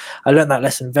 So I learned that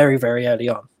lesson very, very early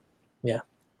on. Yeah.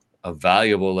 A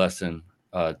valuable lesson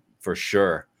for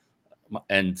sure.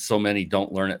 And so many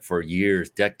don't learn it for years,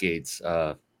 decades.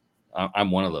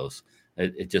 I'm one of those.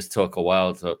 It just took a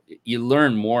while. So you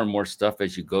learn more and more stuff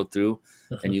as you go through,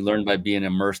 and you learn by being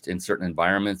immersed in certain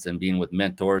environments and being with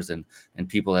mentors and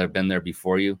people that have been there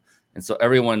before you. And so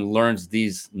everyone learns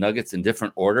these nuggets in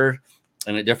different order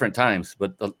and at different times.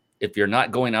 But if you're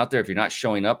not going out there, if you're not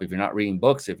showing up, if you're not reading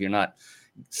books, if you're not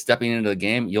stepping into the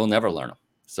game, you'll never learn them.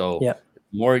 So yeah.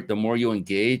 The more you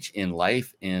engage in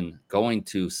life, in going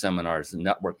to seminars and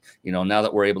network, now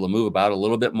that we're able to move about a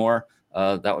little bit more,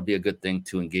 that would be a good thing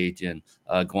to engage in.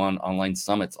 Go on online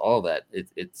summits, all of that.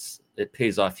 It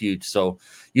pays off huge. So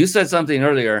you said something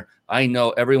earlier. I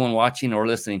know everyone watching or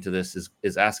listening to this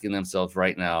is asking themselves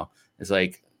right now. It's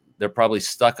like they're probably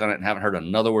stuck on it and haven't heard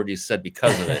another word you said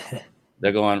because of it.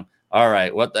 They're going, all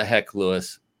right, what the heck,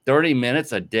 Lewis? 30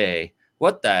 minutes a day.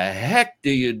 What the heck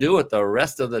do you do with the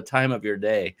rest of the time of your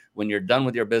day when you're done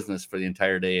with your business for the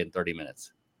entire day in 30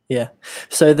 minutes? Yeah.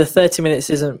 So the 30 minutes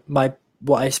isn't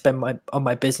what I spend on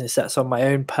my business. That's on my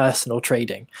own personal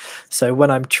trading. So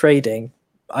when I'm trading,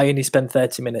 I only spend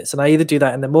 30 minutes, and I either do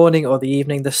that in the morning or the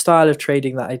evening. The style of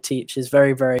trading that I teach is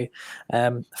very, very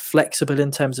flexible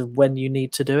in terms of when you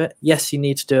need to do it. Yes, you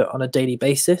need to do it on a daily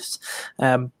basis,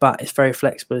 but it's very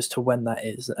flexible as to when that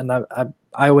is. And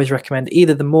I always recommend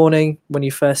either the morning when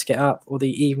you first get up or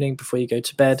the evening before you go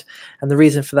to bed. And the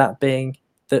reason for that being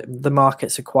that the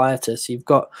markets are quieter, so you've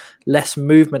got less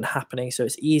movement happening, so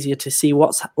it's easier to see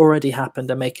what's already happened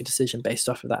and make a decision based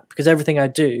off of that. Because everything I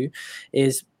do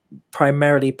is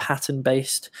primarily pattern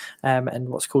based and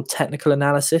what's called technical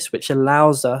analysis, which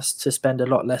allows us to spend a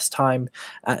lot less time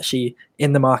actually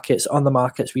in the markets, on the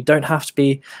markets. We don't have to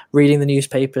be reading the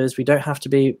newspapers, we don't have to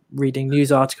be reading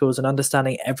news articles and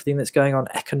understanding everything that's going on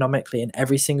economically in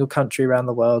every single country around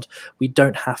the world. We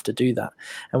don't have to do that,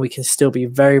 and we can still be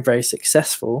very, very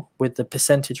successful with the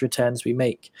percentage returns we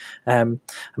make. I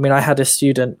mean, I had a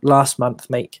student last month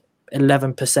make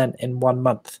 11% in 1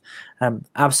 month.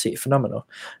 Absolutely phenomenal.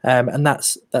 And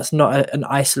that's not an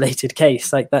isolated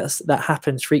case. Like that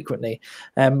happens frequently.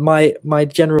 My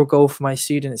general goal for my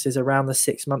students is around the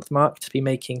 6-month mark to be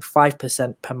making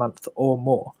 5% per month or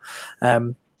more.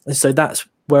 And so that's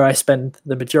where I spend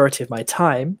the majority of my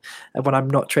time, and when I'm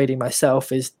not trading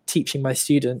myself, is teaching my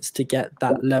students to get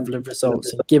that level of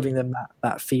results and giving them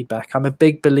that feedback. I'm a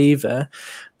big believer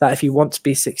that if you want to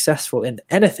be successful in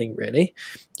anything, really,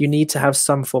 you need to have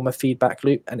some form of feedback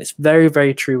loop. And it's very,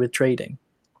 very true with trading.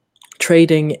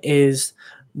 Trading is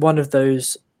one of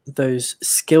those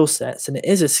skill sets, and it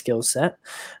is a skill set.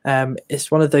 It's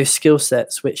one of those skill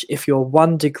sets which, if you're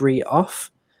 1 degree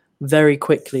off, very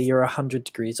quickly you're 100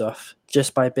 degrees off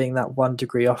just by being that 1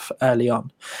 degree off early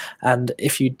on. And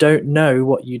if you don't know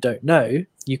what you don't know,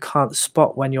 you can't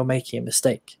spot when you're making a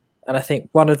mistake. And I think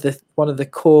one of the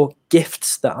core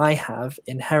gifts that I have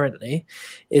inherently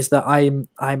is that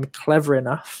I'm clever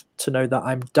enough to know that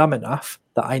I'm dumb enough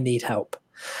that I need help.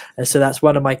 And so that's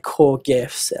one of my core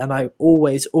gifts. And I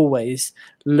always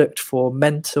looked for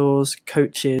mentors,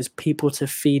 coaches, people to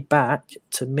feed back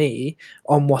to me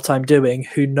on what I'm doing,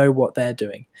 who know what they're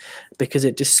doing, because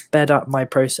it just sped up my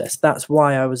process. That's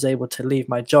why I was able to leave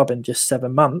my job in just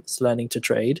 7 months learning to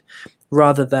trade,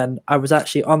 rather than I was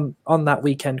actually on that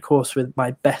weekend course with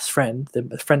my best friend,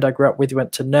 the friend I grew up with. We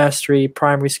went to nursery,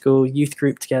 primary school, youth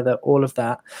group together, all of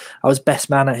that. I was best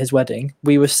man at his wedding.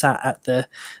 We were sat at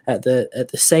the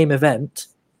same event.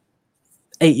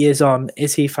 8 years on,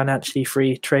 is he financially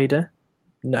free trader?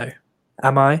 No.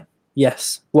 Am I?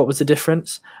 Yes. What was the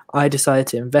difference? I decided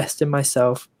to invest in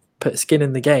myself, put skin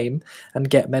in the game,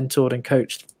 and get mentored and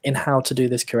coached in how to do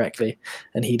this correctly.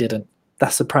 And he didn't.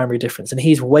 That's the primary difference. And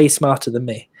he's way smarter than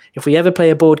me. If we ever play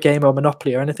a board game or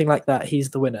Monopoly or anything like that, he's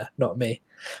the winner, not me.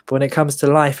 But when it comes to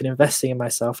life and investing in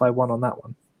myself, I won on that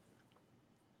one.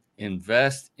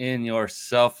 Invest in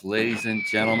yourself, ladies and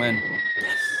gentlemen.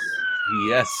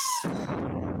 Yes.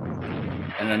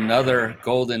 And another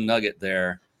golden nugget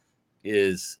there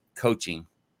is coaching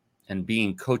and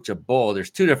being coachable.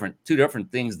 There's two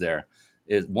different things there.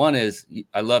 One is,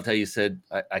 I loved how you said,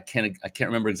 I can't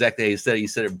remember exactly how you said it. You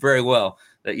said it very well,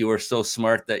 that you were so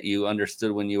smart that you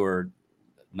understood when you were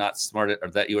not smart, or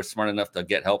that you were smart enough to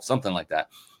get help, something like that.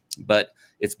 But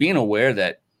it's being aware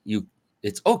that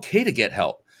it's okay to get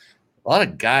help. A lot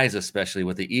of guys, especially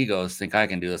with the egos, think I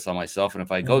can do this on myself. And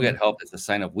if I go get help, it's a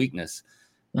sign of weakness.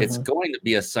 It's going to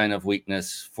be a sign of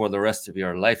weakness for the rest of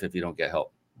your life if you don't get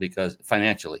help, because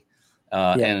financially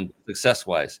and success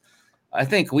wise. I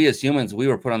think we as humans, we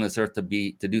were put on this earth to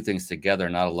do things together,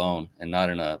 not alone and not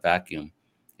in a vacuum.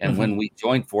 And when we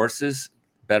join forces,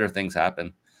 better things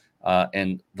happen.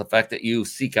 And the fact that you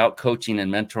seek out coaching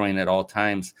and mentoring at all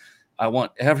times, I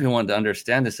want everyone to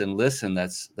understand this and listen.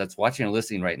 That's watching and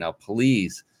listening right now.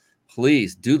 Please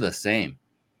do the same.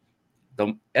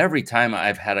 Every time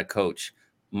I've had a coach,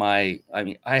 I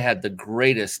had the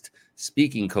greatest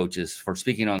speaking coaches for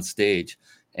speaking on stage,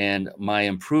 and my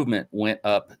improvement went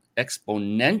up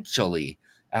exponentially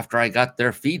after I got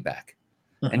their feedback.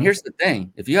 And here's the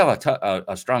thing: if you have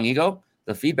a strong ego,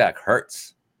 the feedback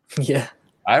hurts. Yeah.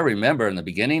 I remember in the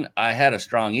beginning, I had a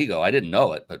strong ego. I didn't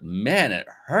know it, but man, it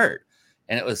hurt.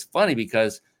 And it was funny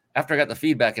because after I got the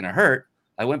feedback and it hurt,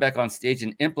 I went back on stage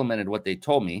and implemented what they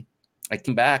told me. I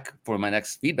came back for my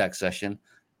next feedback session,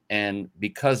 and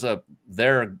because of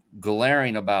their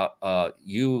glaring about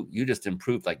you just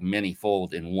improved like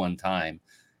many-fold in one time.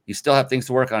 You still have things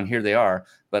to work on. Here they are.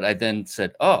 But I then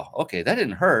said, oh, okay, that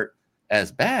didn't hurt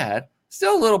as bad.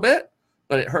 Still a little bit,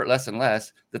 but it hurt less and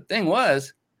less. The thing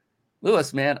was,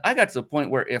 Lewis, man, I got to the point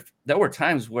where if there were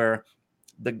times where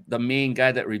the main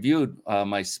guy that reviewed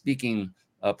my speaking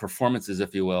performances,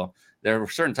 if you will, there were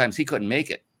certain times he couldn't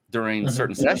make it during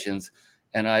certain sessions.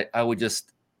 And I would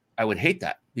hate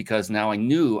that, because now I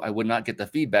knew I would not get the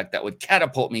feedback that would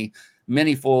catapult me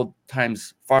many-fold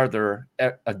times farther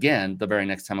again the very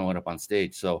next time I went up on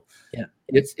stage. So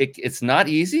it's not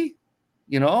easy.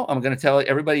 I'm going to tell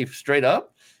everybody straight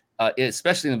up,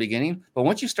 especially in the beginning. But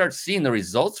once you start seeing the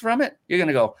results from it, you're going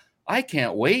to go, I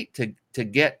can't wait to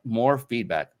get more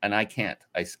feedback. And I can't.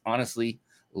 I honestly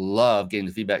love getting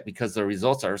the feedback, because the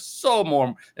results are so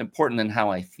more important than how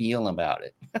I feel about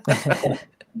it.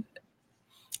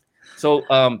 So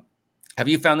have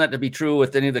you found that to be true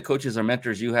with any of the coaches or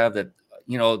mentors you have, that,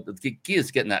 the key is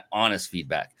getting that honest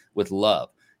feedback with love?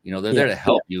 They're there to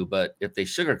help you, but if they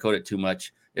sugarcoat it too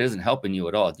much, it isn't helping you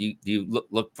at all. Do you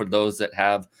look for those that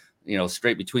have,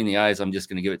 straight between the eyes? I'm just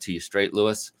going to give it to you straight,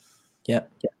 Lewis. Yeah.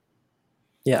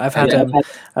 I've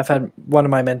had one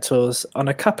of my mentors on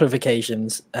a couple of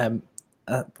occasions.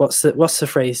 What's the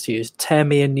phrase to use? Tear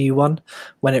me a new one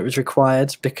when it was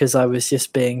required, because I was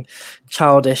just being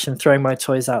childish and throwing my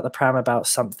toys out the pram about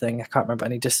something. I can't remember,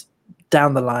 and he just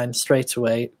down the line straight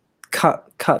away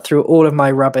cut through all of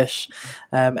my rubbish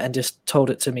and just told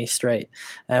it to me straight.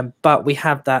 But we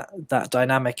have that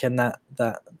dynamic and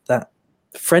that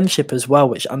friendship as well,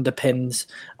 which underpins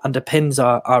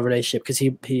our relationship, because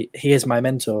he is my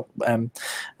mentor.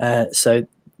 So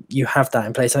you have that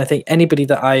in place, and I think anybody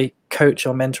that I coach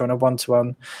or mentor on a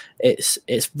one-to-one, it's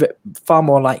far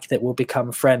more likely that we'll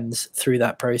become friends through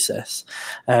that process.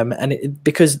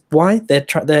 Because why?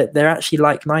 They're actually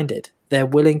like-minded. They're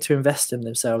willing to invest in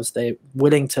themselves. They're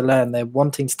willing to learn. They're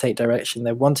wanting to take direction.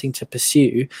 They're wanting to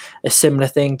pursue a similar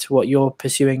thing to what you're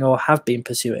pursuing or have been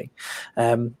pursuing.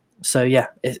 So yeah,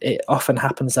 it often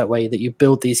happens that way, that you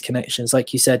build these connections.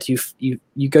 Like you said, you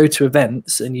go to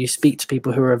events and you speak to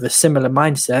people who are of a similar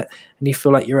mindset, and you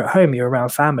feel like you're at home, you're around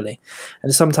family.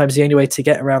 And sometimes the only way to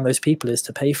get around those people is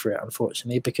to pay for it,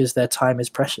 unfortunately, because their time is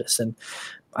precious. And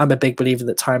I'm a big believer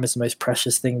that time is the most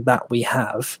precious thing that we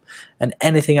have, and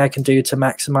anything I can do to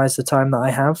maximize the time that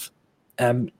I have,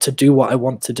 to do what I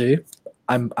want to do,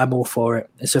 I'm all for it.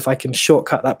 And so if I can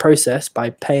shortcut that process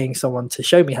by paying someone to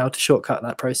show me how to shortcut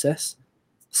that process,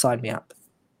 sign me up.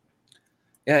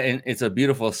 Yeah, and it's a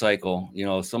beautiful cycle.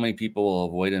 So many people will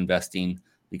avoid investing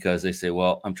because they say,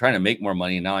 "Well, I'm trying to make more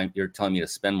money, and now you're telling me to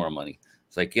spend more money."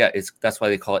 It's like, yeah, that's why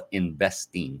they call it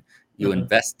investing. You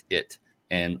invest it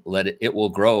and it will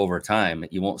grow over time.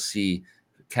 You won't see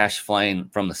cash flying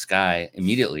from the sky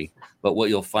immediately, but what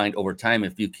you'll find over time,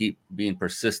 if you keep being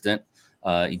persistent,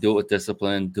 you do it with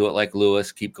discipline, do it like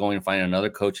Lewis, keep going and find another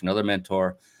coach, another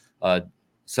mentor.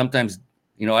 Sometimes,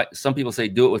 some people say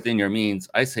do it within your means.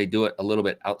 I say do it a little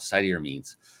bit outside of your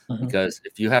means, because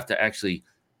if you have to actually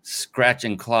scratch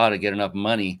and claw to get enough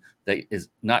money that is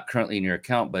not currently in your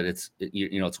account, but it's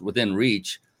within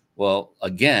reach, well,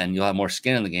 again, you'll have more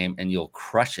skin in the game and you'll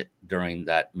crush it during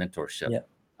that mentorship,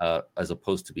 as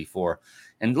opposed to before.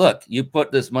 And look, you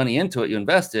put this money into it, you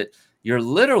invest it, you're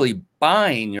literally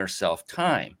buying yourself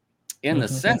time, in the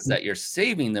sense that you're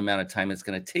saving the amount of time it's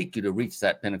going to take you to reach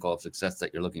that pinnacle of success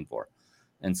that you're looking for.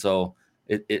 And so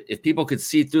if people could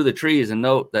see through the trees and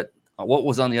note that what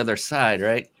was on the other side,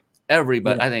 right?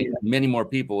 Everybody, I think many more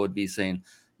people would be saying,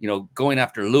 going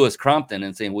after Lewis Crompton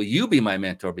and saying, will you be my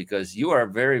mentor? Because you are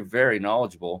very, very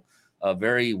knowledgeable,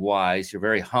 very wise. You're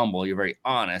very humble. You're very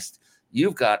honest.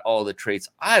 You've got all the traits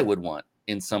I would want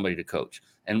in somebody to coach.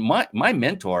 And my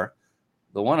mentor,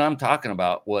 the one I'm talking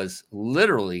about,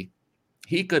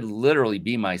 he could literally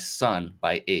be my son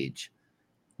by age.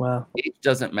 Wow. Age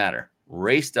doesn't matter.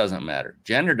 Race doesn't matter.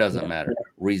 Gender doesn't matter.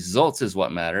 Results is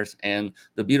what matters. And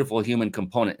the beautiful human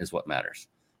component is what matters,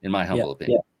 in my humble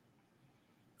opinion.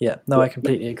 Yeah, no, I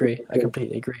completely agree.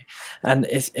 And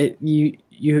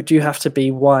you do have to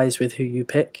be wise with who you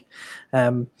pick.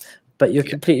 But you're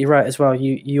completely right as well.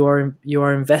 You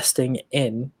are investing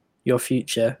in your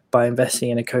future by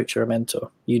investing in a coach or a mentor.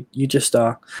 You just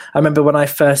are. I remember when my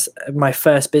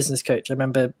first business coach, I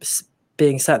remember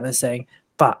being sat there saying,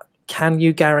 but can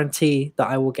you guarantee that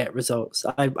I will get results?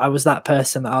 I was that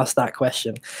person that asked that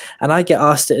question, and I get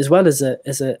asked it as well as a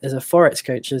Forex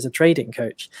coach, as a trading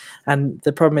coach. And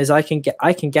the problem is I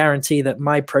can guarantee that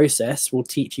my process will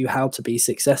teach you how to be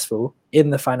successful in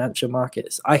the financial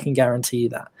markets. I can guarantee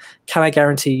that. Can I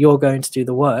guarantee you're going to do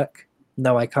the work?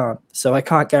 No, I can't. So I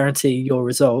can't guarantee your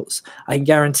results. I can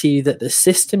guarantee you that the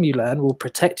system you learn will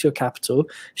protect your capital,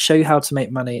 show you how to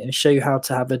make money, and show you how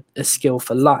to have a skill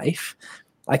for life.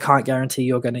 I can't guarantee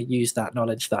you're going to use that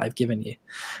knowledge that I've given you.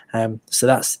 So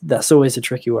that's always a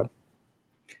tricky one.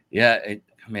 Yeah,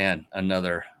 man,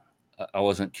 I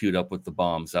wasn't queued up with the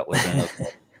bombs. That was another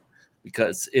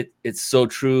because it's so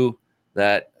true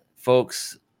that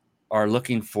folks are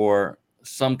looking for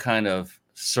some kind of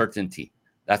certainty.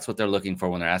 That's what they're looking for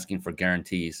when they're asking for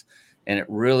guarantees. And it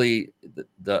really,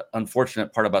 the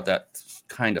unfortunate part about that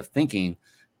kind of thinking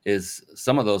is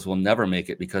some of those will never make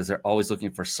it, because they're always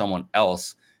looking for someone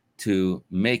else to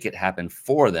make it happen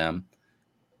for them.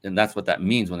 And that's what that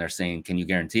means when they're saying, can you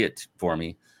guarantee it for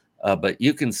me? But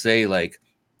you can say, like,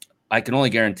 I can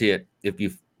only guarantee it if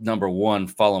you, number one,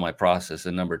 follow my process,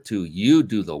 and number two, you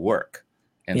do the work.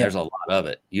 And there's a lot of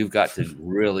it. You've got to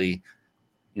really,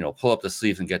 pull up the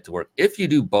sleeves and get to work. If you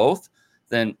do both,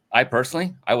 then I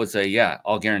would say, yeah,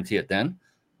 I'll guarantee it then.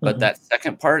 But that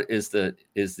second part is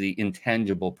the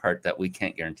intangible part that we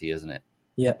can't guarantee, isn't it?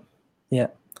 Yeah.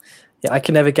 I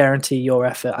can never guarantee your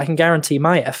effort. I can guarantee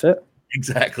my effort.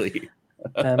 Exactly.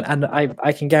 And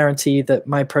I can guarantee that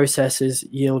my process has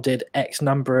yielded X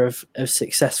number of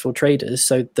successful traders.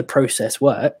 So the process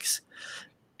works.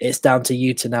 It's down to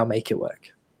you to now make it work.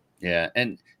 Yeah.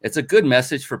 And it's a good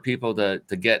message for people to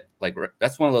get, like,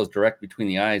 that's one of those direct between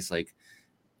the eyes. Like,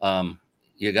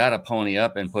 you got to pony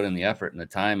up and put in the effort and the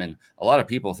time. And a lot of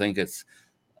people think it's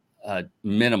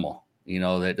minimal,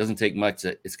 that it doesn't take much.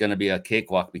 That it's going to be a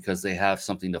cakewalk because they have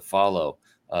something to follow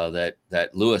that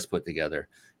Lewis put together.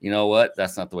 You know what?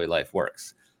 That's not the way life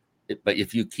works. But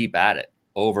if you keep at it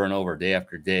over and over, day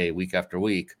after day, week after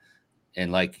week,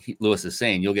 and like Lewis is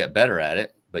saying, you'll get better at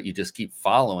it, but you just keep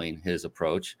following his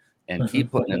approach and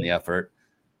keep putting in the effort,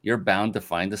 you're bound to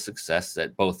find the success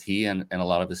that both he and a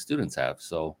lot of his students have.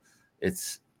 So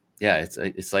it's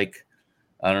like,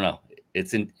 I don't know.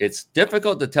 It's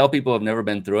difficult to tell people who have never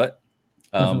been through it,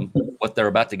 what they're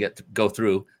about to go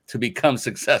through to become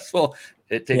successful,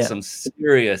 it takes Yeah. some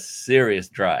serious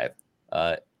drive,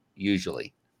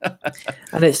 usually.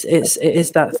 And it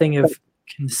is that thing of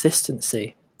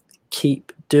consistency.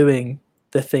 Keep doing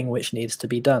the thing which needs to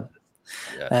be done.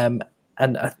 Yes.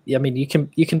 And I mean, you can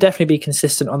definitely be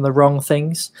consistent on the wrong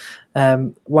things.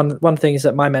 One thing is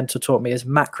that my mentor taught me is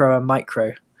macro and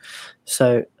micro.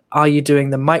 So are you doing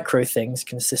the micro things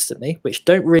consistently, which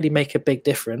don't really make a big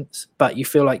difference, but you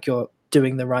feel like you're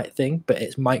doing the right thing, but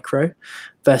it's micro,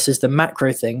 versus the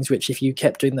macro things, which if you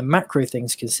kept doing the macro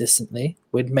things consistently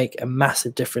would make a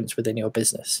massive difference within your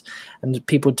business. And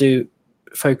people do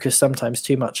focus sometimes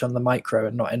too much on the micro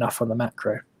and not enough on the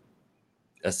macro.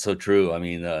 That's so true. I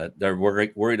mean, they're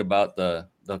worried about the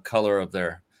color of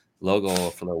their logo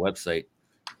for their website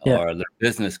or their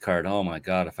business card. Oh my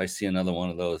God, if I see another one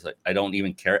of those, I don't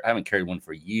even care. I haven't carried one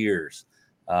for years.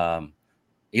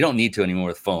 You don't need to anymore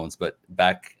with phones, but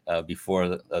back before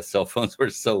the cell phones were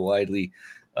so widely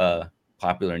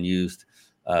popular and used,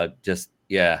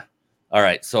 yeah. All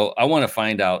right. So I want to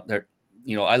find out there,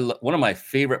 one of my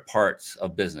favorite parts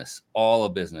of business, all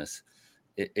of business,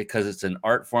 because it's an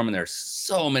art form and there's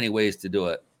so many ways to do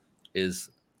it, is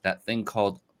that thing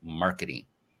called marketing.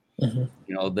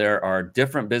 Mm-hmm. There are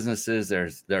different businesses.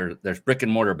 There's brick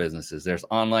and mortar businesses. There's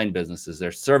online businesses.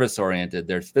 There's service oriented.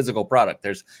 There's physical product.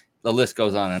 The list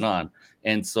goes on and on.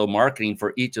 And so marketing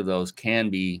for each of those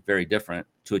can be very different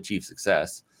to achieve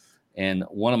success. And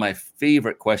one of my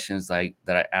favorite questions that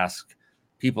I ask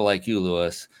people like you,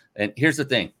 Lewis, and here's the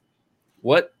thing: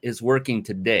 what is working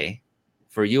today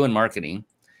for you in marketing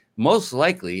most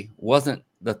likely wasn't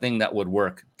the thing that would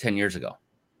work 10 years ago.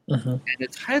 Mm-hmm. And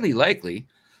it's highly likely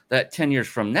that 10 years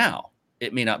from now,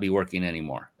 it may not be working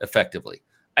anymore effectively.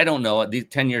 I don't know.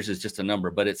 10 years is just a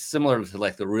number, but it's similar to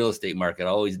like the real estate market,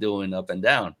 always doing up and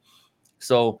down.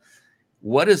 So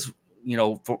what is,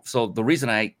 so the reason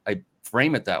I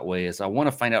frame it that way is I want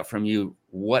to find out from you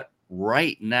what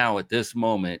right now at this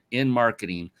moment in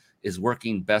marketing is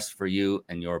working best for you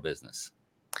and your business.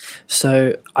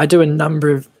 So I do a number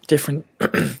of different,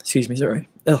 excuse me, sorry.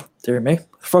 Oh, dear me,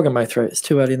 frog in my throat. It's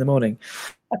too early in the morning.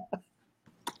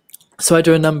 So I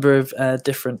do a number of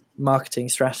different marketing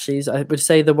strategies. I would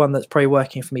say the one that's probably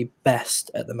working for me best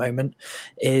at the moment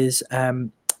is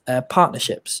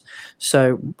partnerships.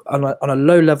 So on a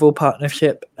low-level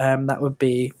partnership, that would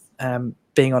be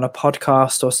being on a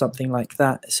podcast or something like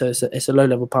that. So it's a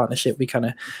low-level partnership. We kind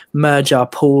of merge our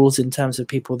pools in terms of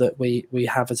people that we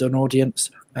have as an audience.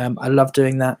 I love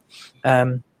doing that.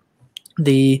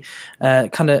 The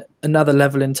kind of another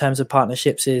level in terms of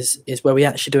partnerships is where we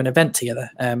actually do an event together.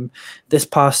 This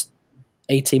past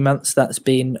 18 months, that's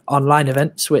been online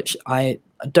events, which I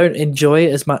don't enjoy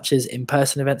as much as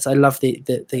in-person events. I love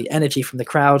the energy from the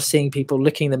crowd, seeing people,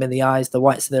 looking them in the eyes, the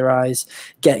whites of their eyes,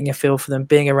 getting a feel for them,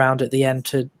 being around at the end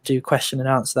to do question and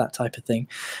answer, that type of thing,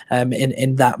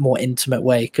 in that more intimate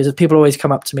way. Because people always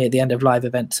come up to me at the end of live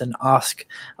events and ask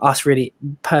really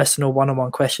personal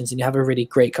one-on-one questions, and you have a really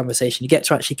great conversation. You get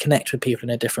to actually connect with people in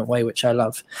a different way, which I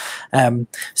love.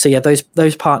 So yeah,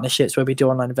 those partnerships where we do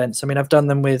online events. I mean, I've done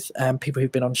them with people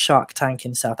who've been on Shark Tank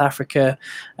in South Africa.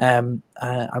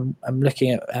 I'm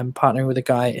looking at partnering with a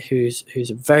guy who's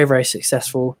a very, very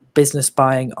successful business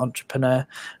buying entrepreneur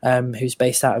who's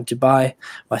based out of Dubai.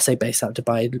 Well, I say based out of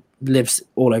Dubai, lives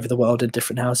all over the world in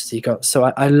different houses he got. So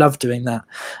I love doing that.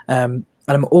 And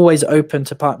I'm always open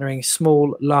to partnering,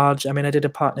 small, large. I mean, I did a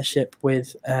partnership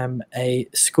with a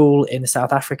school in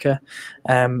South Africa,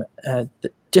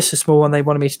 just a small one. They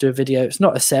wanted me to do a video. It's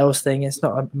not a sales thing. It's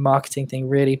not a marketing thing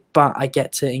really, but I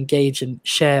get to engage and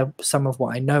share some of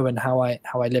what I know and how I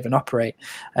live and operate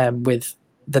with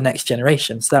the next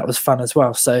generation. So that was fun as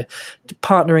well. So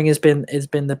partnering has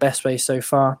been the best way so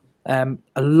far. A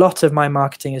lot of my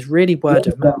marketing is really word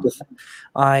of mouth.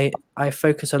 I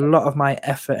focus a lot of my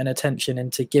effort and attention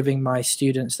into giving my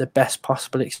students the best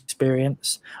possible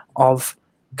experience of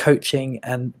coaching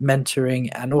and mentoring,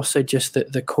 and also just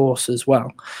the course as well.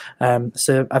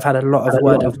 So I've had a lot of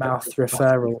word of mouth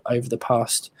referral over the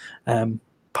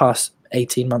past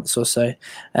 18 months or so,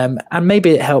 and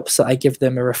maybe it helps that I give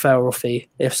them a referral fee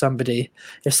if somebody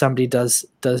does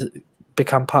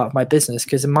become part of my business,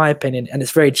 because in my opinion, and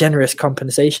it's a very generous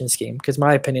compensation scheme, because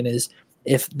my opinion is,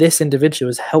 if this individual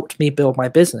has helped me build my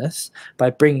business by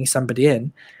bringing somebody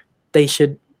in, they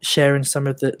should share in some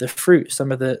of the fruit,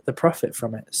 some of the profit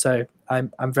from it. So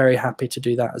I'm very happy to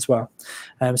do that as well.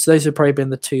 So those have probably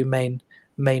been the two main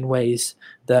ways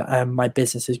that my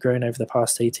business has grown over the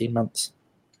past 18 months.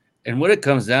 And what it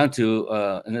comes down to,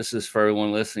 and this is for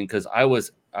everyone listening, because I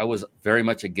was very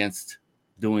much against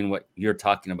doing what you're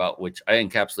talking about, which I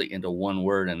encapsulate into one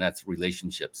word, and that's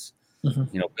relationships.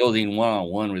 building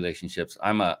one-on-one relationships.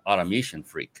 I'm a automation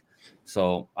freak.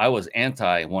 So I was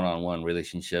anti one-on-one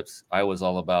relationships. I was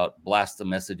all about blast the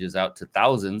messages out to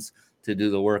thousands to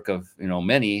do the work of,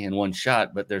 many in one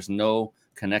shot, but there's no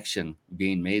connection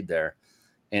being made there.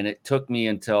 And it took me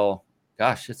until,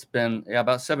 gosh, it's been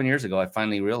about 7 years ago, I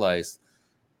finally realized,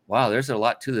 wow, there's a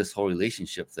lot to this whole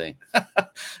relationship thing.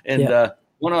 And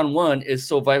one-on-one is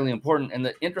so vitally important. And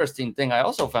the interesting thing I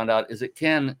also found out is it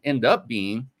can end up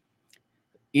being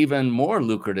even more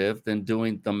lucrative than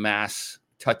doing the mass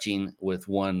touching with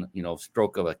one,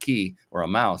 stroke of a key or a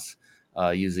mouse,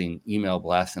 using email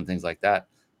blasts and things like that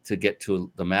to get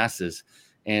to the masses.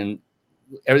 And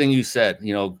everything you said,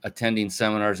 attending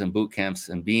seminars and boot camps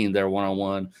and being there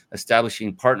one-on-one,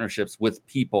 establishing partnerships with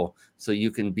people so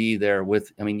you can be there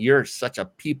with, you're such a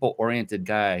people-oriented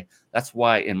guy. That's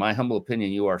why, in my humble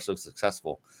opinion, you are so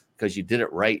successful, because you did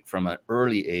it right from an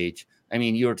early age.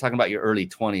 You were talking about your early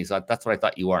 20s. That's what I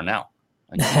thought you are now.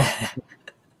 You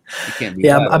can't be.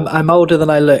 Yeah, I'm older than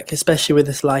I look, especially with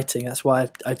this lighting. That's why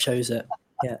I chose it.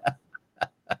 Yeah.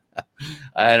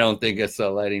 I don't think it's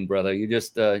lighting, brother. You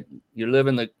just you're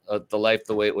living the life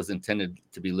the way it was intended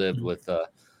to be lived, with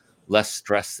less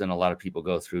stress than a lot of people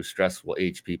go through. Stress will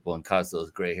age people and cause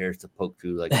those gray hairs to poke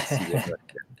through, like you see there. Right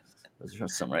there.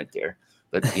 There's some right there.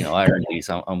 But I earned these.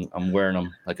 I'm wearing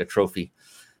them like a trophy.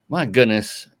 My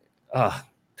goodness.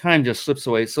 Time just slips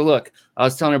away. So look, I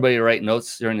was telling everybody to write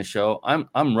notes during the show.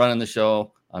 I'm running the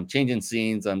show. I'm changing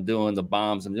scenes. I'm doing the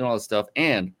bombs. I'm doing all this stuff.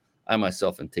 And I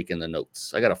myself am taking the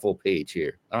notes. I got a full page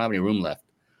here. I don't have any room left.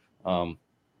 And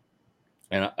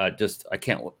I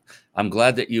can't. I'm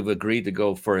glad that you've agreed to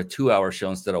go for a 2-hour show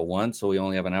instead of one. So we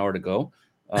only have an hour to go.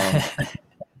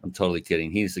 I'm totally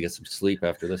kidding. He needs to get some sleep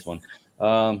after this one.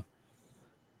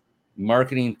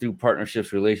 Marketing through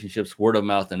partnerships, relationships, word of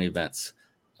mouth, and events.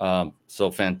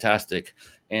 So fantastic.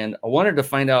 And I wanted to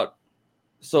find out,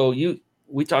 so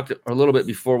we talked a little bit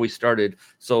before we started.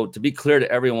 So to be clear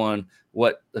to everyone,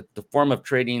 what the form of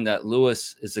trading that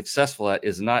Lewis is successful at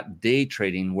is not day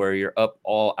trading, where you're up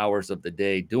all hours of the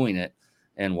day doing it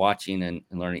and watching and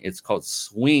learning. It's called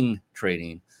swing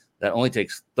trading. That only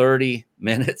takes 30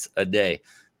 minutes a day.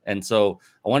 And so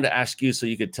I wanted to ask you, so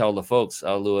you could tell the folks,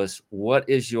 Lewis, what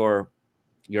is your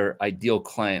ideal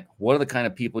client? What are the kind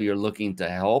of people you're looking to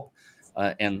help,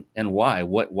 and why?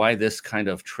 Why this kind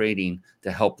of trading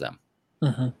to help them?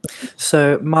 Mm-hmm.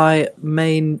 So my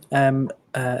main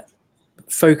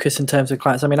focus in terms of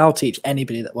clients, I'll teach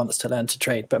anybody that wants to learn to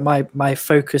trade, but my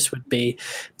focus would be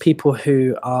people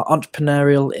who are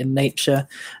entrepreneurial in nature.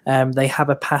 They have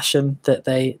a passion that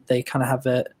they kind of have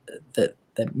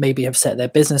that maybe have set their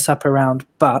business up around,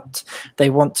 but they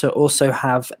want to also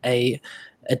have a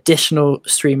additional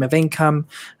stream of income.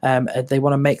 They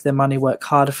want to make their money work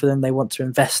harder for them. They want to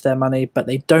invest their money, but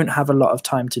they don't have a lot of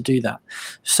time to do that.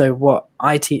 So what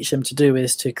I teach them to do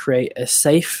is to create a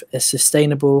safe, a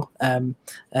sustainable,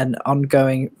 and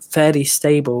ongoing, fairly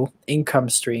stable income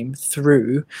stream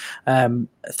through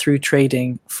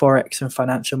trading Forex and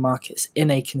financial markets in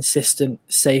a consistent,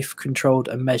 safe, controlled,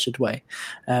 and measured way.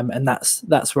 And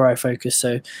that's where I focus.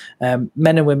 So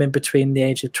men and women between the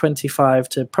age of 25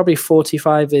 to probably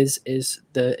 45 is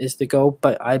the goal.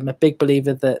 But I'm a big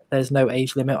believer that there's no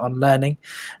age limit on learning.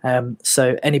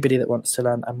 So anybody that wants to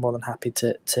learn, I'm more than happy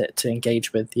to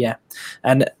engage with. Yeah,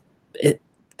 and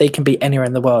they can be anywhere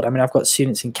in the world. I've got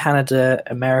students in Canada,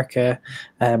 America,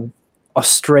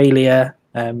 Australia,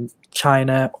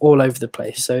 China, all over the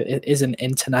place. So it is an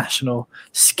international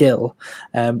skill,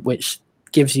 which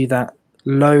gives you that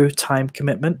low time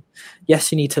commitment.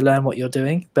 Yes, you need to learn what you're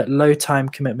doing, but low time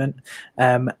commitment,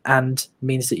 and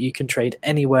means that you can trade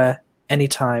anywhere,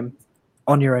 anytime,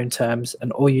 on your own terms,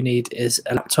 and all you need is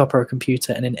a laptop or a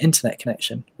computer and an internet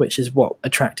connection, which is what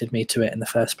attracted me to it in the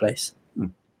first place.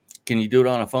 Can you do it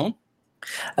on a phone?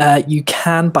 You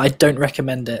can, but I don't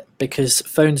recommend it because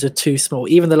phones are too small.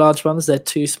 Even the large ones, they're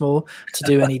too small to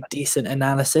do any decent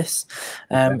analysis.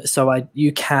 So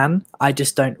you can, I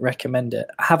just don't recommend it.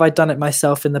 Have I done it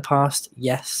myself in the past?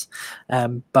 Yes.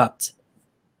 But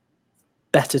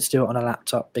better to do it on a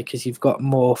laptop because you've got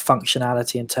more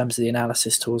functionality in terms of the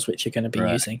analysis tools which you're going to be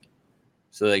using.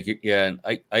 So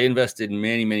I invested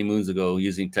many moons ago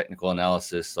using technical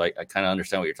analysis. So I kind of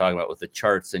understand what you're talking about with the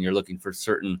charts, and you're looking for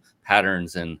certain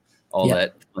patterns and all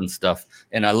that fun stuff.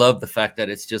 And I love the fact that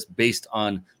it's just based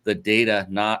on the data,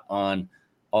 not on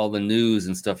all the news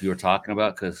and stuff you were talking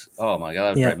about. Because, oh my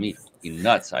God, that would drive me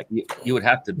nuts. You would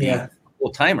have to be a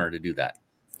full timer to do that.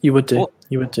 You would do. Or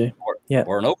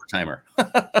an overtimer.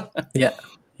 Yeah.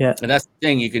 And that's the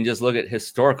thing. You can just look at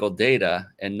historical data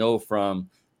and know from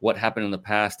what happened in the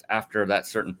past after that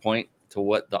certain point to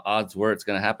what the odds were it's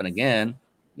going to happen again,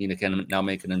 you can now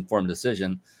make an informed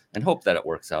decision and hope that it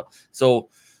works out. So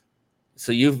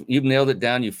you've nailed it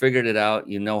down. You figured it out.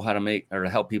 You know how to make or to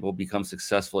help people become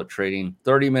successful at trading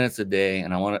 30 minutes a day.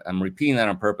 And I'm repeating that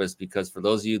on purpose because for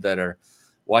those of you that are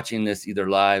watching this either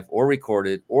live or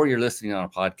recorded, or you're listening on a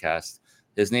podcast,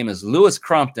 his name is Lewis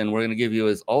Crompton. We're going to give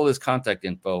you all his contact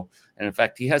info. And in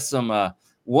fact, he has some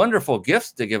wonderful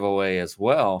gifts to give away as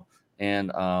well.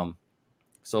 And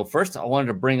so first I wanted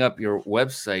to bring up your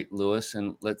website, Lewis,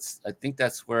 and I think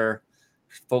that's where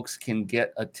folks can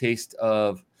get a taste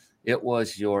of. It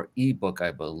was your ebook,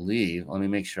 I believe. Let me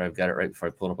make sure I've got it right before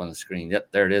I pull it up on the screen. Yep,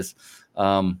 there it is.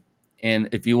 And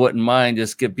if you wouldn't mind,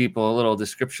 just give people a little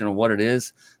description of what it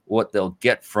is, what they'll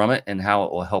get from it, and how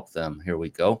it will help them. Here we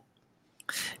go.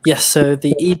 Yes, so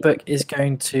the ebook is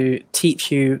going to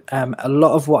teach you a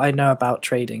lot of what I know about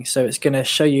trading. So it's going to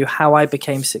show you how I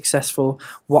became successful,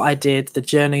 what I did, the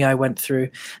journey I went through,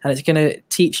 and it's going to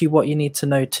teach you what you need to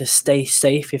know to stay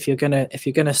safe if you're going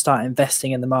to start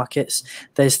investing in the markets.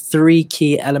 There's 3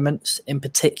 key elements in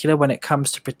particular when it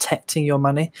comes to protecting your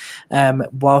money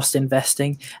whilst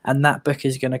investing, and that book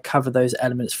is going to cover those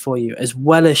elements for you, as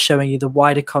well as showing you the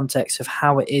wider context of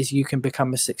how it is you can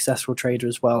become a successful trader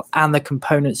as well, and the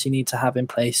components you need to have in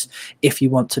place if you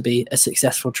want to be a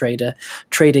successful trader,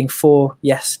 trading for,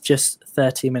 yes, just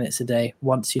 30 minutes a day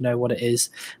once you know what it is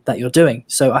that you're doing.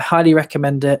 So I highly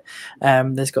recommend it.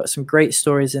 There's got some great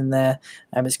stories in there.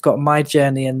 It's got my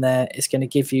journey in there. It's going to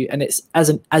give you, and it's as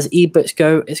ebooks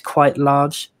go, it's quite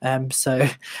large. So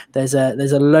there's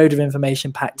a load of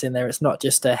information packed in there. It's not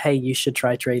just a, hey, you should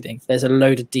try trading. There's a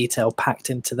load of detail packed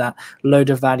into that, load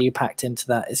of value packed into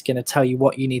that. It's going to tell you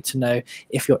what you need to know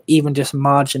if you're even just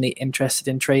marginally interested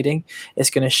in trading. It's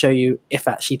going to show you if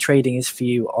actually trading is for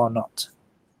you or not.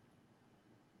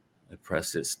 I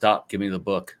pressed it. Stop. Give me the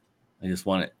book. I just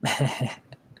want it.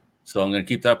 So I'm going to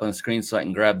keep that up on the screen so I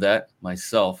can grab that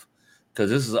myself, because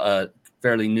this is a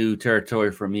fairly new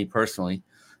territory for me personally.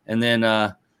 And then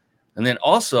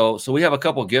also, so we have a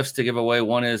couple gifts to give away.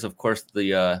 One is, of course,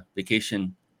 the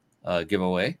vacation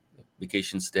giveaway,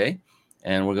 vacation stay.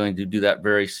 And we're going to do that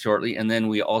very shortly. And then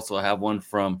we also have one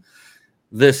from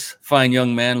this fine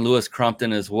young man, Lewis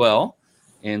Crompton, as well.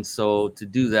 And so to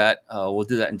do that, we'll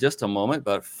do that in just a moment.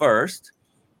 But first,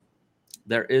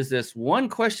 there is this one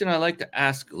question I like to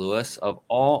ask, Lewis, of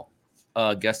all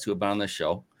guests who have been on the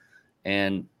show.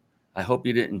 And I hope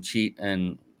you didn't cheat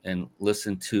and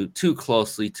listen too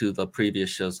closely to the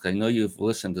previous shows, because I know you've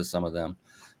listened to some of them.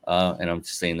 And I'm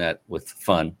just saying that with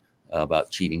fun about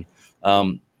cheating.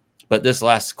 But this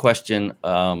last question,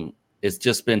 it's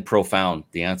just been profound,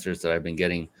 the answers that I've been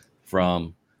getting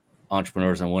from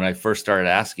entrepreneurs. And when I first started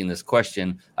asking this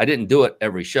question, I didn't do it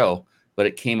every show, but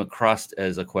it came across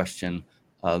as a question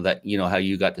that, you know, how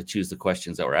you got to choose the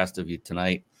questions that were asked of you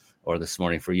tonight or this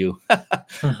morning for you.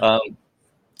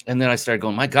 And then I started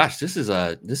going, my gosh, this is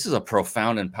a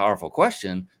profound and powerful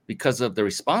question, because of the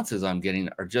responses I'm getting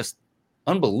are just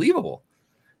unbelievable.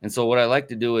 And so what I like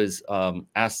to do is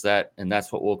ask that, and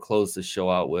that's what we'll close the show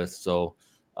out with. So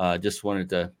just wanted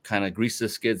to kind of grease the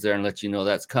skids there and let you know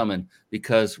that's coming,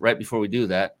 because right before we do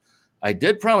that, I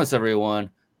did promise everyone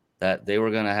that they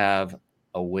were going to have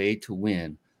a way to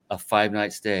win a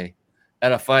 5-night stay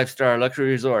at a 5-star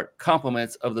luxury resort,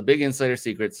 compliments of the big insider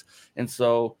secrets. And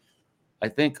so I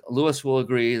think Lewis will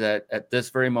agree that at this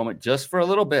very moment, just for a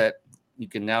little bit, you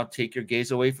can now take your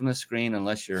gaze away from the screen,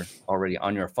 unless you're already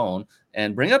on your phone,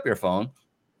 and bring up your phone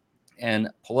and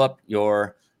pull up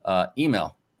your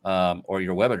email or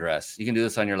your web address. You can do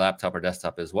this on your laptop or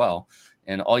desktop as well.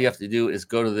 And all you have to do is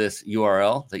go to this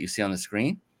URL that you see on the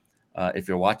screen if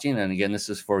you're watching. And again, this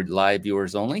is for live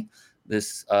viewers only.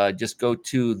 This just go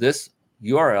to this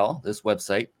URL, this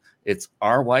website. It's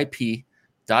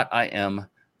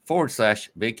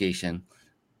ryp.im/vacation.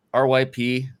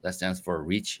 RYP, that stands for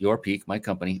Reach Your Peak, my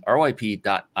company,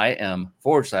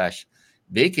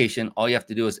 ryp.im/vacation. All you have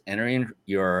to do is enter in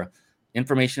your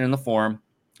information in the form,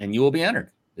 and you will be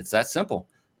entered. It's that simple.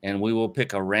 And we will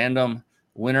pick a random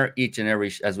winner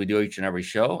as we do each and every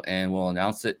show, and we'll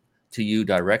announce it to you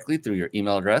directly through your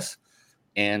email address.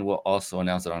 And we'll also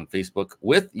announce it on Facebook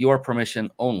with your permission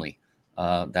only.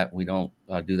 That we don't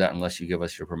do that unless you give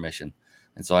us your permission.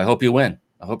 And so I hope you win.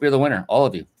 I hope you're the winner, all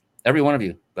of you. Every one of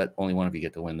you, but only one of you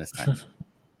get to win this time.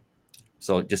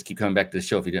 So just keep coming back to the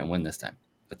show if you didn't win this time.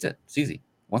 That's it. It's easy.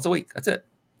 Once a week. That's it.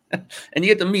 And you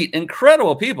get to meet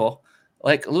incredible people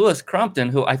like Lewis Crompton,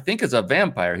 who I think is a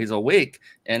vampire. He's awake,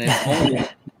 and it's only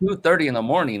 2:30 in the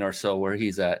morning or so where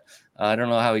he's at. I don't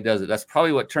know how he does it. That's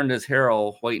probably what turned his hair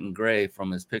all white and gray from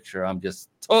his picture. I'm just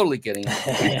totally kidding. He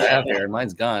used to have hair, and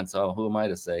mine's gone, so who am I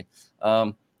to say?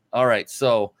 All right,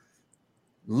 so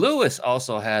Lewis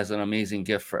also has an amazing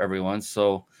gift for everyone.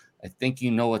 So I think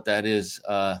you know what that is,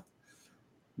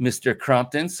 Mr.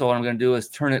 Crompton. So what I'm going to do is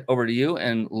turn it over to you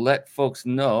and let folks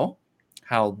know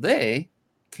how they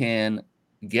can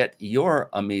get your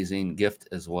amazing gift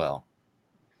as well.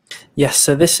 Yes,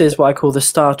 so this is what I call the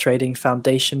Star Trading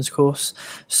Foundations course.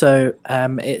 So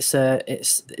it's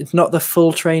not the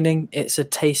full training, it's a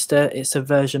taster, it's a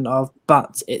version of,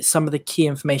 but it's some of the key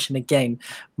information. Again,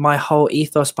 my whole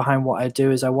ethos behind what I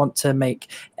do is I want to make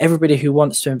everybody who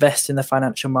wants to invest in the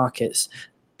financial markets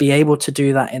be able to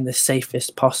do that in the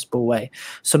safest possible way.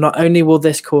 So not only will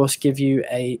this course give you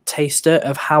a taster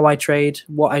of how I trade,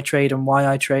 what I trade, and why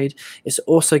I trade, it's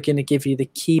also going to give you the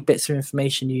key bits of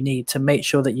information you need to make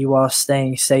sure that you are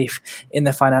staying safe in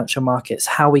the financial markets,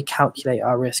 how we calculate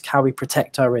our risk, how we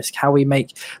protect our risk, how we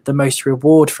make the most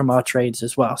reward from our trades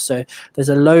as well. So there's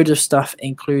a load of stuff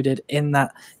included in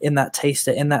that taster,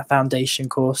 in that foundation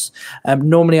course.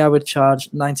 Normally I would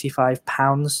charge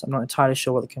 £95. I'm not entirely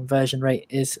sure what the conversion rate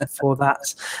is for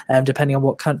that, depending on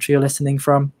what country you're listening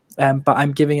from. But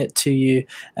I'm giving it to you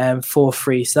for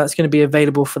free. So that's going to be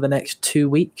available for the next 2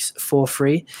 weeks for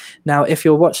free. Now, if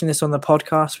you're watching this on the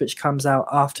podcast, which comes out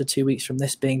after 2 weeks from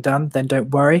this being done, then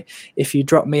don't worry. If you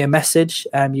drop me a message,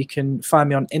 you can find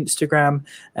me on Instagram.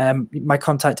 My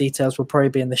contact details will probably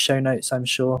be in the show notes, I'm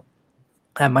sure.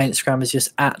 And my Instagram is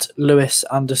just at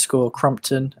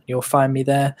Lewis_Crompton. You'll find me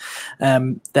there.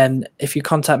 Then if you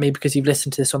contact me because you've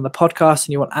listened to this on the podcast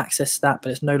and you want access to that,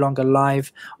 but it's no longer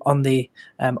live on the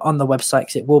website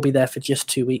because it will be there for just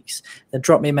 2 weeks, then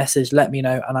drop me a message, let me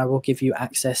know, and I will give you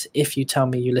access if you tell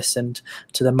me you listened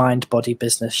to the Mind Body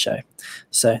Business Show.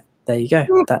 So there you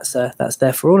go. That's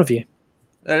there for all of you.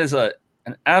 That is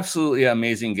an absolutely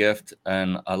amazing gift,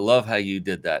 and I love how you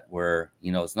did that, where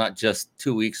it's not just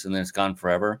 2 weeks and then it's gone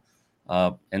forever.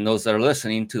 And those that are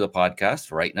listening to the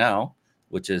podcast right now,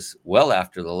 which is well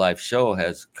after the live show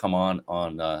has come on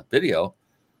video,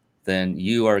 then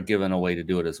you are given a way to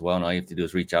do it as well. And all you have to do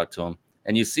is reach out to him,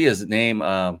 and you see his name.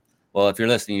 Well, if you're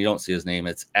listening, you don't see his name.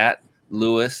 It's at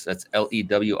Lewis. That's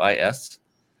LEWIS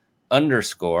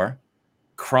 _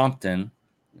 Crompton. CROMPTON.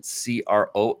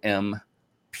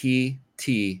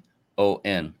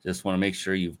 Just want to make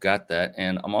sure you've got that.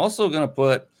 And I'm also going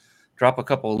to drop a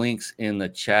couple of links in the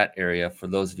chat area for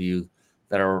those of you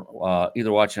that are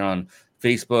either watching on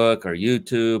Facebook or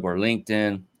YouTube or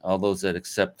LinkedIn, all those that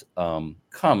accept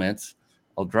comments.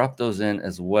 I'll drop those in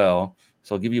as well.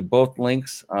 So I'll give you both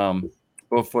links,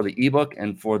 both for the ebook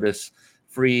and for this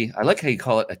free. I like how you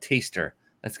call it a taster.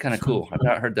 That's kind of cool. I've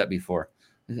not heard that before.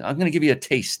 I'm going to give you a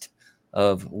taste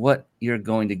of what you're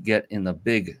going to get in the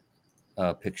big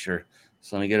picture.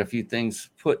 So let me get a few things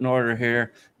put in order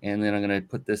here, and then I'm going to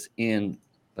put this in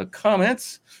the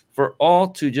comments for all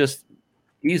to just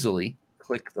easily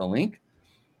click the link.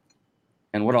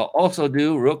 And what I'll also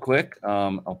do real quick,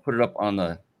 I'll put it up on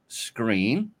the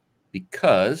screen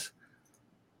because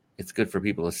it's good for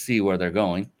people to see where they're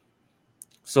going.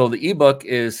 So the ebook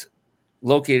is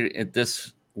located at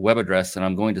this web address, and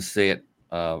I'm going to say it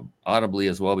audibly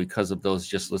as well because of those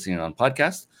just listening on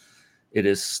podcast. It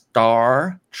is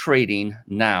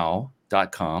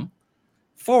startradingnow.com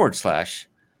 /Forex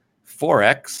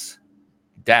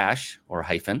or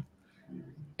hyphen.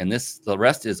 And the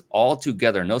rest is all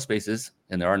together, no spaces,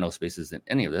 and there are no spaces in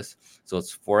any of this. So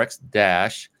it's Forex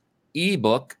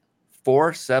ebook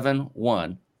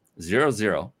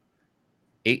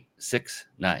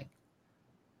 471000869.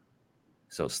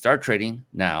 So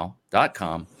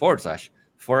startradingnow.com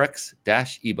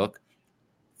 /Forex ebook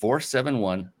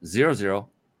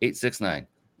 471000869.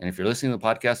 And if you're listening to the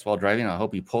podcast while driving, I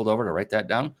hope you pulled over to write that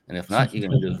down. And if not, you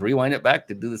can just rewind it back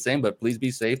to do the same, but please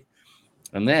be safe.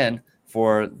 And then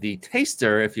for the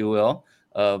taster, if you will,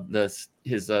 of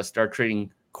his Start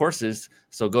Trading courses,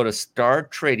 so go to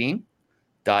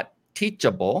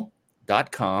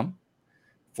starttrading.teachable.com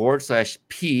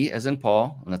 /P as in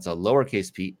Paul, and that's a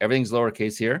lowercase p. Everything's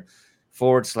lowercase here.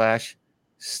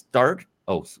 /start.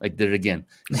 Oh, I did it again.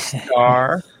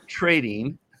 Star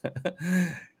Trading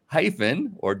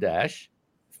hyphen or dash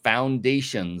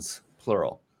foundations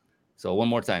plural. So one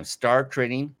more time,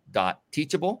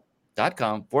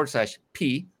 starttrading.teachable.com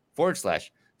 /P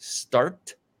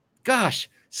 /start. Gosh,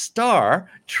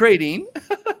 Star Trading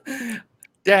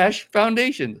dash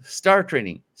foundation. Star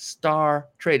Trading.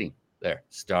 There,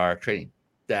 Star Trading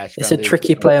dash. It's a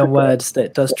tricky play on words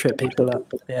that does trip people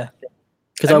up. Yeah.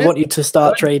 because I want you to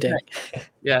start trading.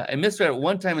 Yeah, I misread it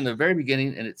one time in the very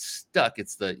beginning, and it's stuck.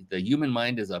 It's the human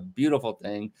mind is a beautiful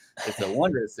thing. It's a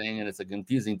wondrous thing, and it's a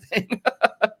confusing thing.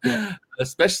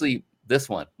 Especially this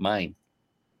one, mine.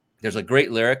 There's a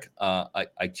great lyric.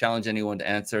 I challenge anyone to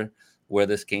answer where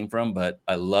this came from, but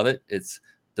I love it. It's,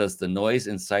 does the noise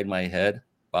inside my head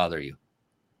bother you?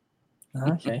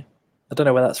 Okay. I don't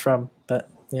know where that's from, but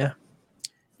yeah.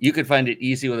 You could find it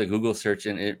easy with a Google search,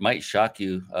 and it might shock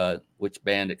you which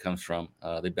band it comes from.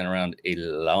 They've been around a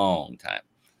long time.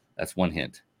 That's one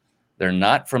hint. They're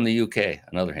not from the UK.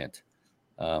 Another hint.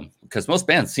 Because most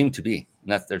bands seem to be.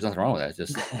 And there's nothing wrong with that. It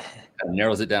just kind of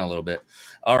narrows it down a little bit.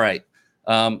 All right.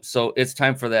 So it's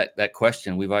time for that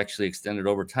question. We've actually extended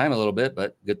over time a little bit,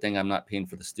 but good thing I'm not paying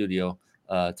for the studio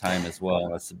time as well.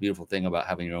 That's the beautiful thing about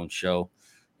having your own show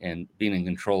and being in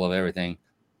control of everything.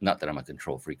 Not that I'm a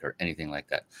control freak or anything like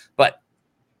that, but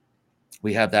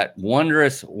we have that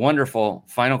wonderful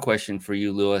final question for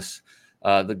you, Lewis.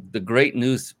 The great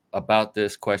news about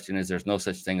this question is there's no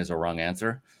such thing as a wrong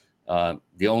answer.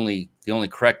 The only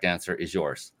correct answer is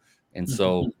yours. And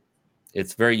so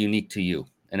it's very unique to you.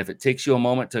 And if it takes you a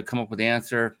moment to come up with the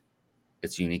answer,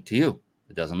 it's unique to you.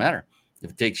 It doesn't matter.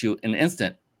 If it takes you an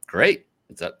instant, great.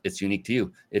 It's unique to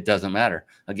you. It doesn't matter.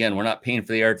 Again, we're not paying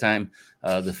for the airtime.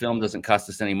 The film doesn't cost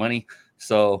us any money.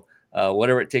 So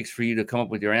whatever it takes for you to come up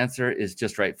with your answer is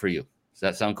just right for you. Does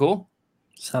that sound cool?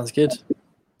 Sounds good.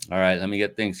 All right, let me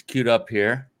get things queued up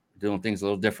here. Doing things a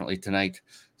little differently tonight.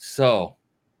 So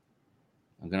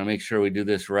I'm going to make sure we do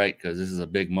this right because this is a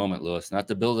big moment, Lewis. Not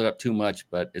to build it up too much,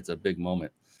 but it's a big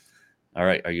moment. All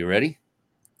right, are you ready?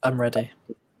 I'm ready.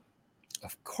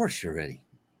 Of course you're ready.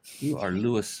 You are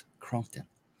Lewis Crompton.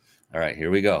 All right,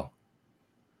 here we go.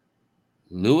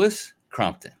 Lewis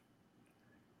Crompton,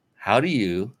 how do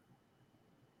you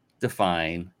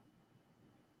define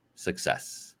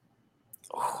success?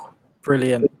 Oh,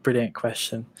 brilliant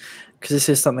question. Because this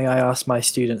is something I ask my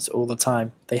students all the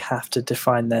time. They have to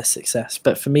define their success.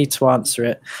 But for me to answer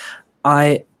it,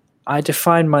 I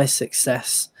define my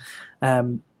success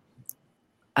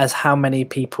as how many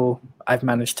people I've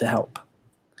managed to help.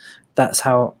 That's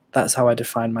how I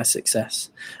define my success.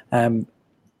 And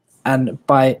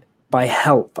by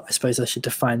help, I suppose I should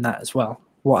define that as well.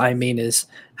 What I mean is,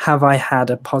 have I had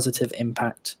a positive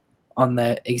impact on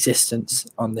their existence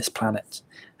on this planet?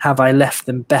 Have I left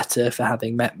them better for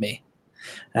having met me?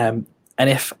 And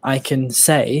if I can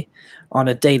say on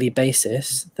a daily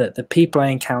basis that the people I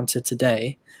encounter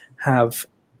today have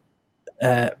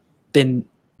been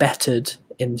bettered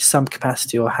in some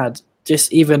capacity or had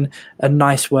just even a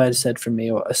nice word said from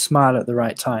me or a smile at the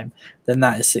right time, then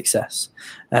that is success.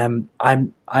 Although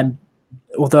I'm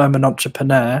an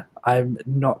entrepreneur, I'm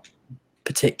not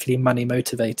particularly money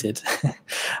motivated.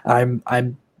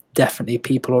 I'm definitely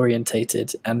people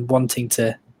orientated and wanting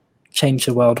to change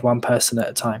the world one person at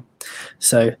a time.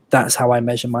 So that's how I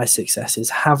measure my success, is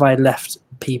have I left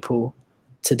people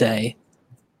today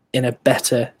in a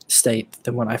better state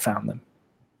than when I found them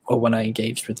or when I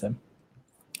engaged with them.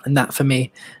 And that for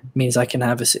me means I can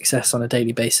have a success on a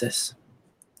daily basis.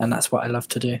 And that's what I love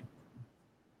to do.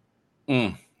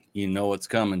 You know what's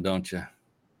coming, don't you?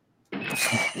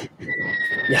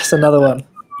 Yes, another one.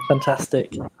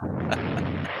 Fantastic.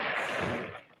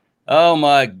 Oh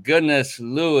my goodness,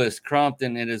 Lewis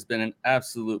Crompton, it has been an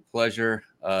absolute pleasure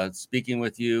speaking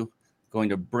with you. Going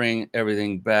to bring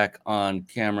everything back on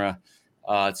camera.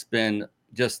 It's been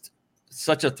just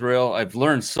such a thrill. I've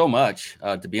learned so much,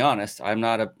 to be honest. I'm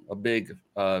not a big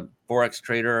Forex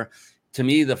trader. To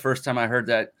me, the first time I heard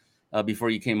that before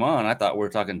you came on, I thought we were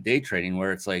talking day trading,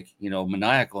 where it's like,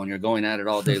 maniacal and you're going at it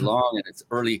all day long and it's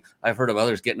early. I've heard of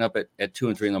others getting up at 2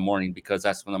 and 3 in the morning because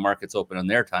that's when the market's open on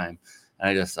their time. And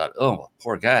I just thought, oh,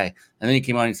 poor guy. And then he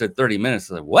came on and he said 30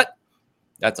 minutes. I was like, what?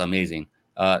 That's amazing.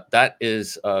 That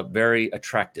is very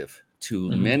attractive to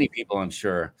many people, I'm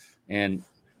sure. And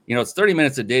it's 30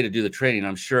 minutes a day to do the trading.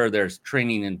 I'm sure there's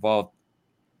training involved.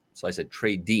 So I said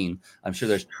trading. I'm sure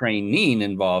there's training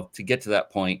involved to get to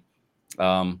that point.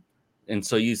 And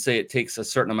so you say it takes a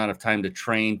certain amount of time to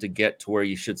train to get to where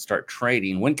you should start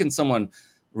trading. When can someone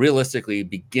realistically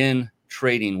begin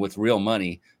trading with real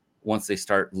money once they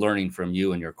start learning from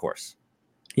you and your course?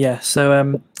 Yeah.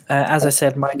 So as I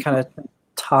said, my kind of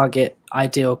target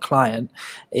ideal client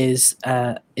is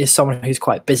someone who's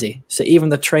quite busy. So even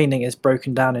the training is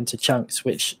broken down into chunks,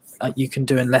 which you can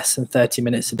do in less than 30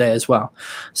 minutes a day as well.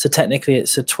 So technically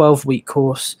it's a 12-week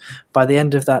course. By the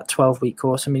end of that 12-week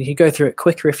course, I mean, you can go through it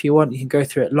quicker if you want, you can go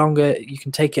through it longer, you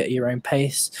can take it at your own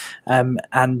pace,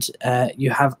 and you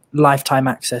have lifetime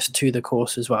access to the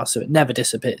course as well. So it never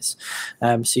disappears.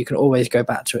 So you can always go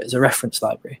back to it as a reference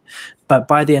library. But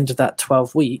by the end of that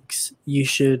 12 weeks, you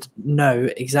should know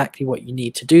exactly what you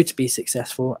need to do to be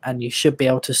successful, and you should be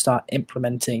able to start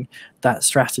implementing that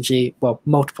strategy. Well,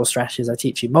 multiple strategies. I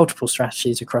teach you multiple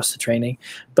strategies across the training,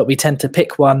 but we tend to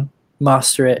pick one,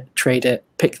 master it, trade it,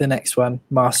 pick the next one,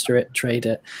 master it, trade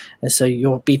it. And so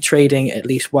you'll be trading at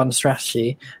least one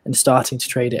strategy and starting to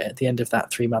trade it at the end of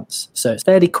that 3 months. So it's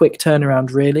fairly quick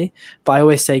turnaround, really. But I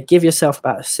always say give yourself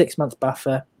about a 6-month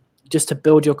buffer just to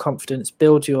build your confidence,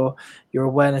 build your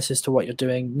awareness as to what you're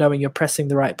doing, knowing you're pressing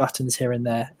the right buttons here and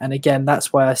there. And again,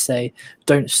 that's why I say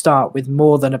don't start with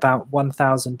more than about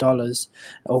 $1,000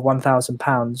 or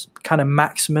 £1,000 kind of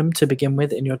maximum to begin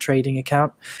with in your trading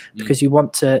account, because you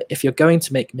want to, if you're going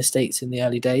to make mistakes in the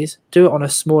early days, do it on a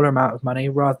smaller amount of money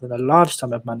rather than a large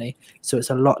sum of money, so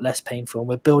it's a lot less painful. And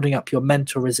we're building up your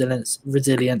mental resilience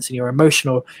and your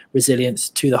emotional resilience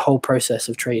to the whole process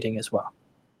of trading as well.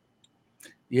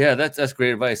 Yeah, that's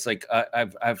great advice. Like I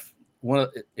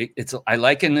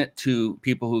liken it to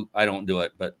people who, I don't do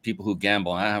it, but people who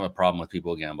gamble. And I don't have a problem with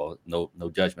people who gamble.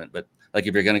 No judgment. But like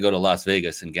if you're going to go to Las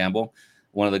Vegas and gamble,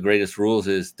 one of the greatest rules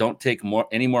is don't take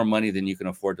any more money than you can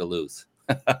afford to lose.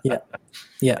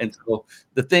 Yeah. And so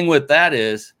the thing with that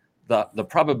is the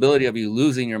probability of you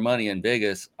losing your money in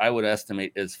Vegas, I would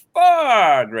estimate, is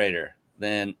far greater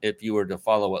than if you were to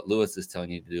follow what Lewis is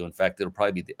telling you to do. In fact, it'll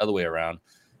probably be the other way around.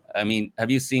 I mean, have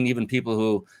you seen even people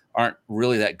who aren't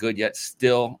really that good yet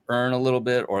still earn a little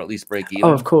bit, or at least break even?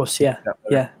 Oh, of course, yeah,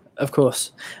 of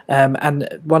course. And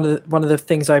one of the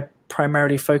things I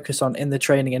primarily focus on in the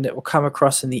training, and it will come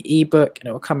across in the ebook, and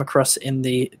it will come across in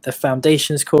the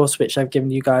foundations course, which I've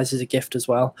given you guys as a gift as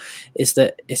well, is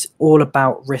that it's all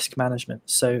about risk management.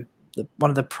 So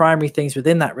one of the primary things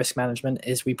within that risk management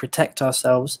is we protect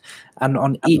ourselves, and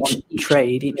on each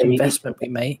trade, each investment we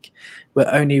make, we're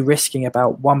only risking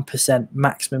about 1%,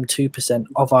 maximum 2%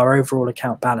 of our overall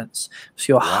account balance.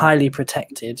 So you're highly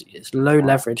protected. It's low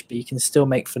leverage, but you can still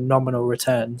make phenomenal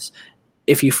returns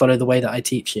if you follow the way that I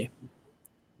teach you.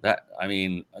 I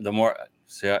mean, the more,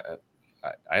 see,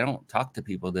 I don't talk to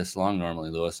people this long normally,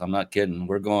 Lewis. I'm not kidding.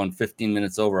 We're going 15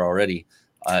 minutes over already.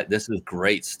 This is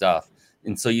great stuff.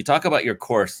 And so you talk about your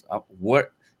course.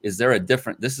 What is there a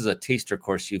different? This is a taster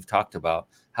course you've talked about.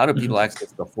 How do people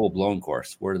access the full blown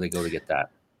course? Where do they go to get that?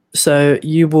 So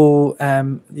you will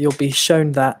you'll be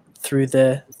shown that through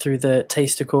the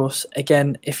taster course.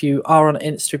 Again, if you are on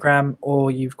Instagram or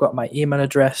you've got my email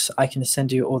address, I can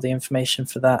send you all the information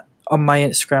for that. On my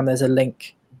Instagram, there's a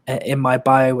link in my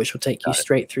bio which will take you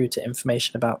straight through to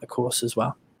information about the course as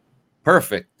well.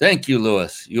 Perfect. Thank you,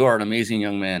 Lewis. You are an amazing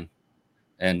young man.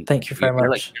 And thank you very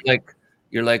much.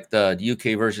 You're like the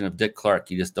UK version of Dick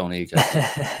Clark. You just don't age.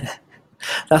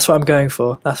 That's what I'm going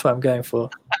for.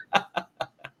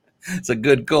 It's a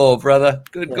good goal, brother.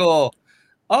 Good goal.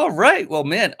 All right. Well,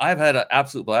 man, I've had an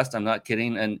absolute blast. I'm not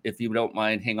kidding. And if you don't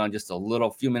mind, hang on just a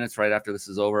few minutes right after this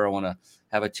is over. I want to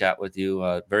have a chat with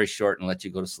you, very short, and let you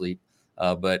go to sleep.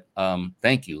 But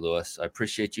thank you, Lewis. I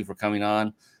appreciate you for coming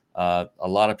on. A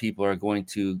lot of people are going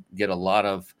to get a lot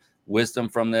of wisdom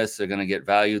from this. They're going to get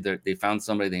value. They found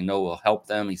somebody they know will help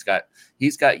them. He's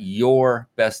got your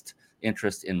best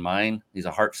interest in mind. He's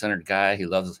a heart-centered guy. He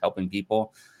loves helping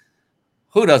people.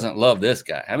 Who doesn't love this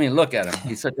guy? I mean, look at him.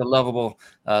 He's such a lovable.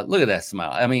 Look at that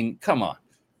smile. I mean, come on.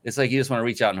 It's like you just want to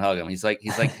reach out and hug him. He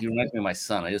reminds me of my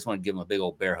son. I just want to give him a big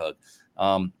old bear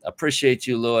hug. Appreciate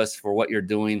you, Lewis, for what you're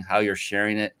doing, how you're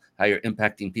sharing it, how you're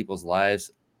impacting people's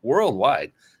lives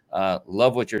worldwide.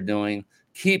 Love what you're doing.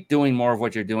 Keep doing more of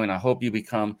what you're doing. I hope you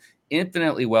become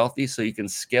infinitely wealthy so you can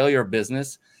scale your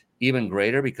business even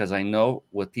greater, because I know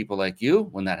with people like you,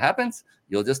 when that happens,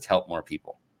 you'll just help more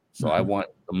people. So I want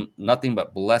nothing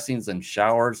but blessings and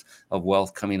showers of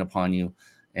wealth coming upon you.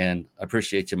 And I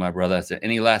appreciate you, my brother. Is there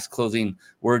any last closing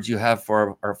words you have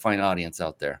for our fine audience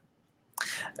out there?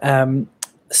 Why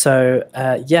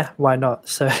not?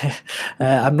 So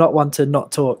I'm not one to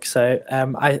not talk. So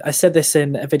I said this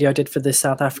in a video I did for the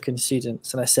South African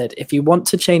students. And I said, if you want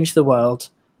to change the world,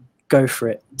 go for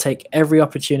it. Take every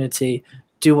opportunity,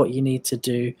 do what you need to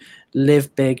do,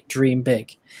 live big, dream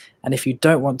big. And if you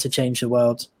don't want to change the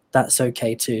world, that's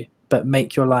okay too. But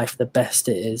make your life the best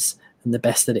it is and the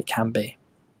best that it can be.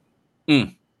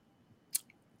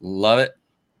 Love it.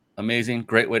 Amazing.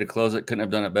 Great way to close it. Couldn't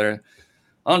have done it better.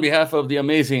 On behalf of the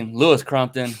amazing Lewis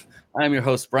Crompton, I'm your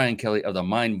host, Brian Kelly of the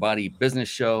Mind Body Business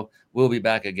Show. We'll be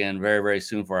back again very, very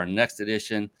soon for our next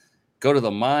edition. Go to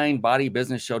the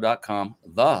mindbodybusinessshow.com,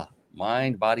 the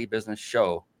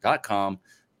mindbodybusinessshow.com,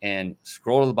 and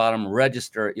scroll to the bottom,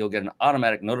 register. You'll get an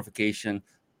automatic notification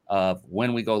of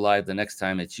when we go live the next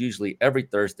time. It's usually every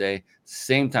Thursday,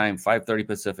 same time, 5:30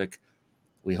 Pacific.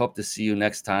 We hope to see you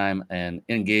next time and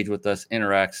engage with us,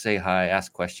 interact, say hi,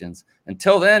 ask questions.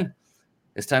 Until then,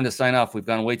 it's time to sign off. We've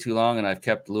gone way too long, and I've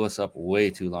kept Lewis up way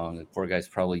too long. The poor guy's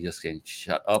probably just getting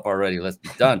shut up already. Let's be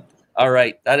done. All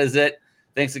right, that is it.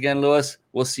 Thanks again, Lewis.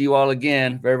 We'll see you all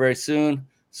again very, very soon.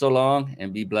 So long,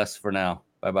 and be blessed for now.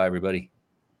 Bye-bye, everybody.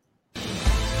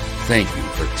 Thank you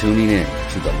for tuning in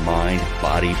to the Mind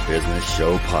Body Business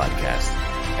Show podcast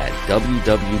at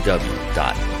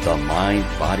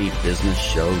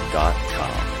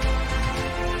www.themindbodybusinessshow.com.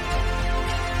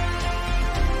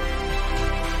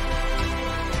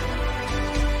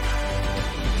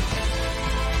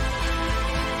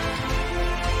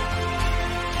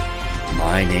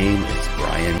 My name is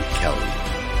Brian Kelly.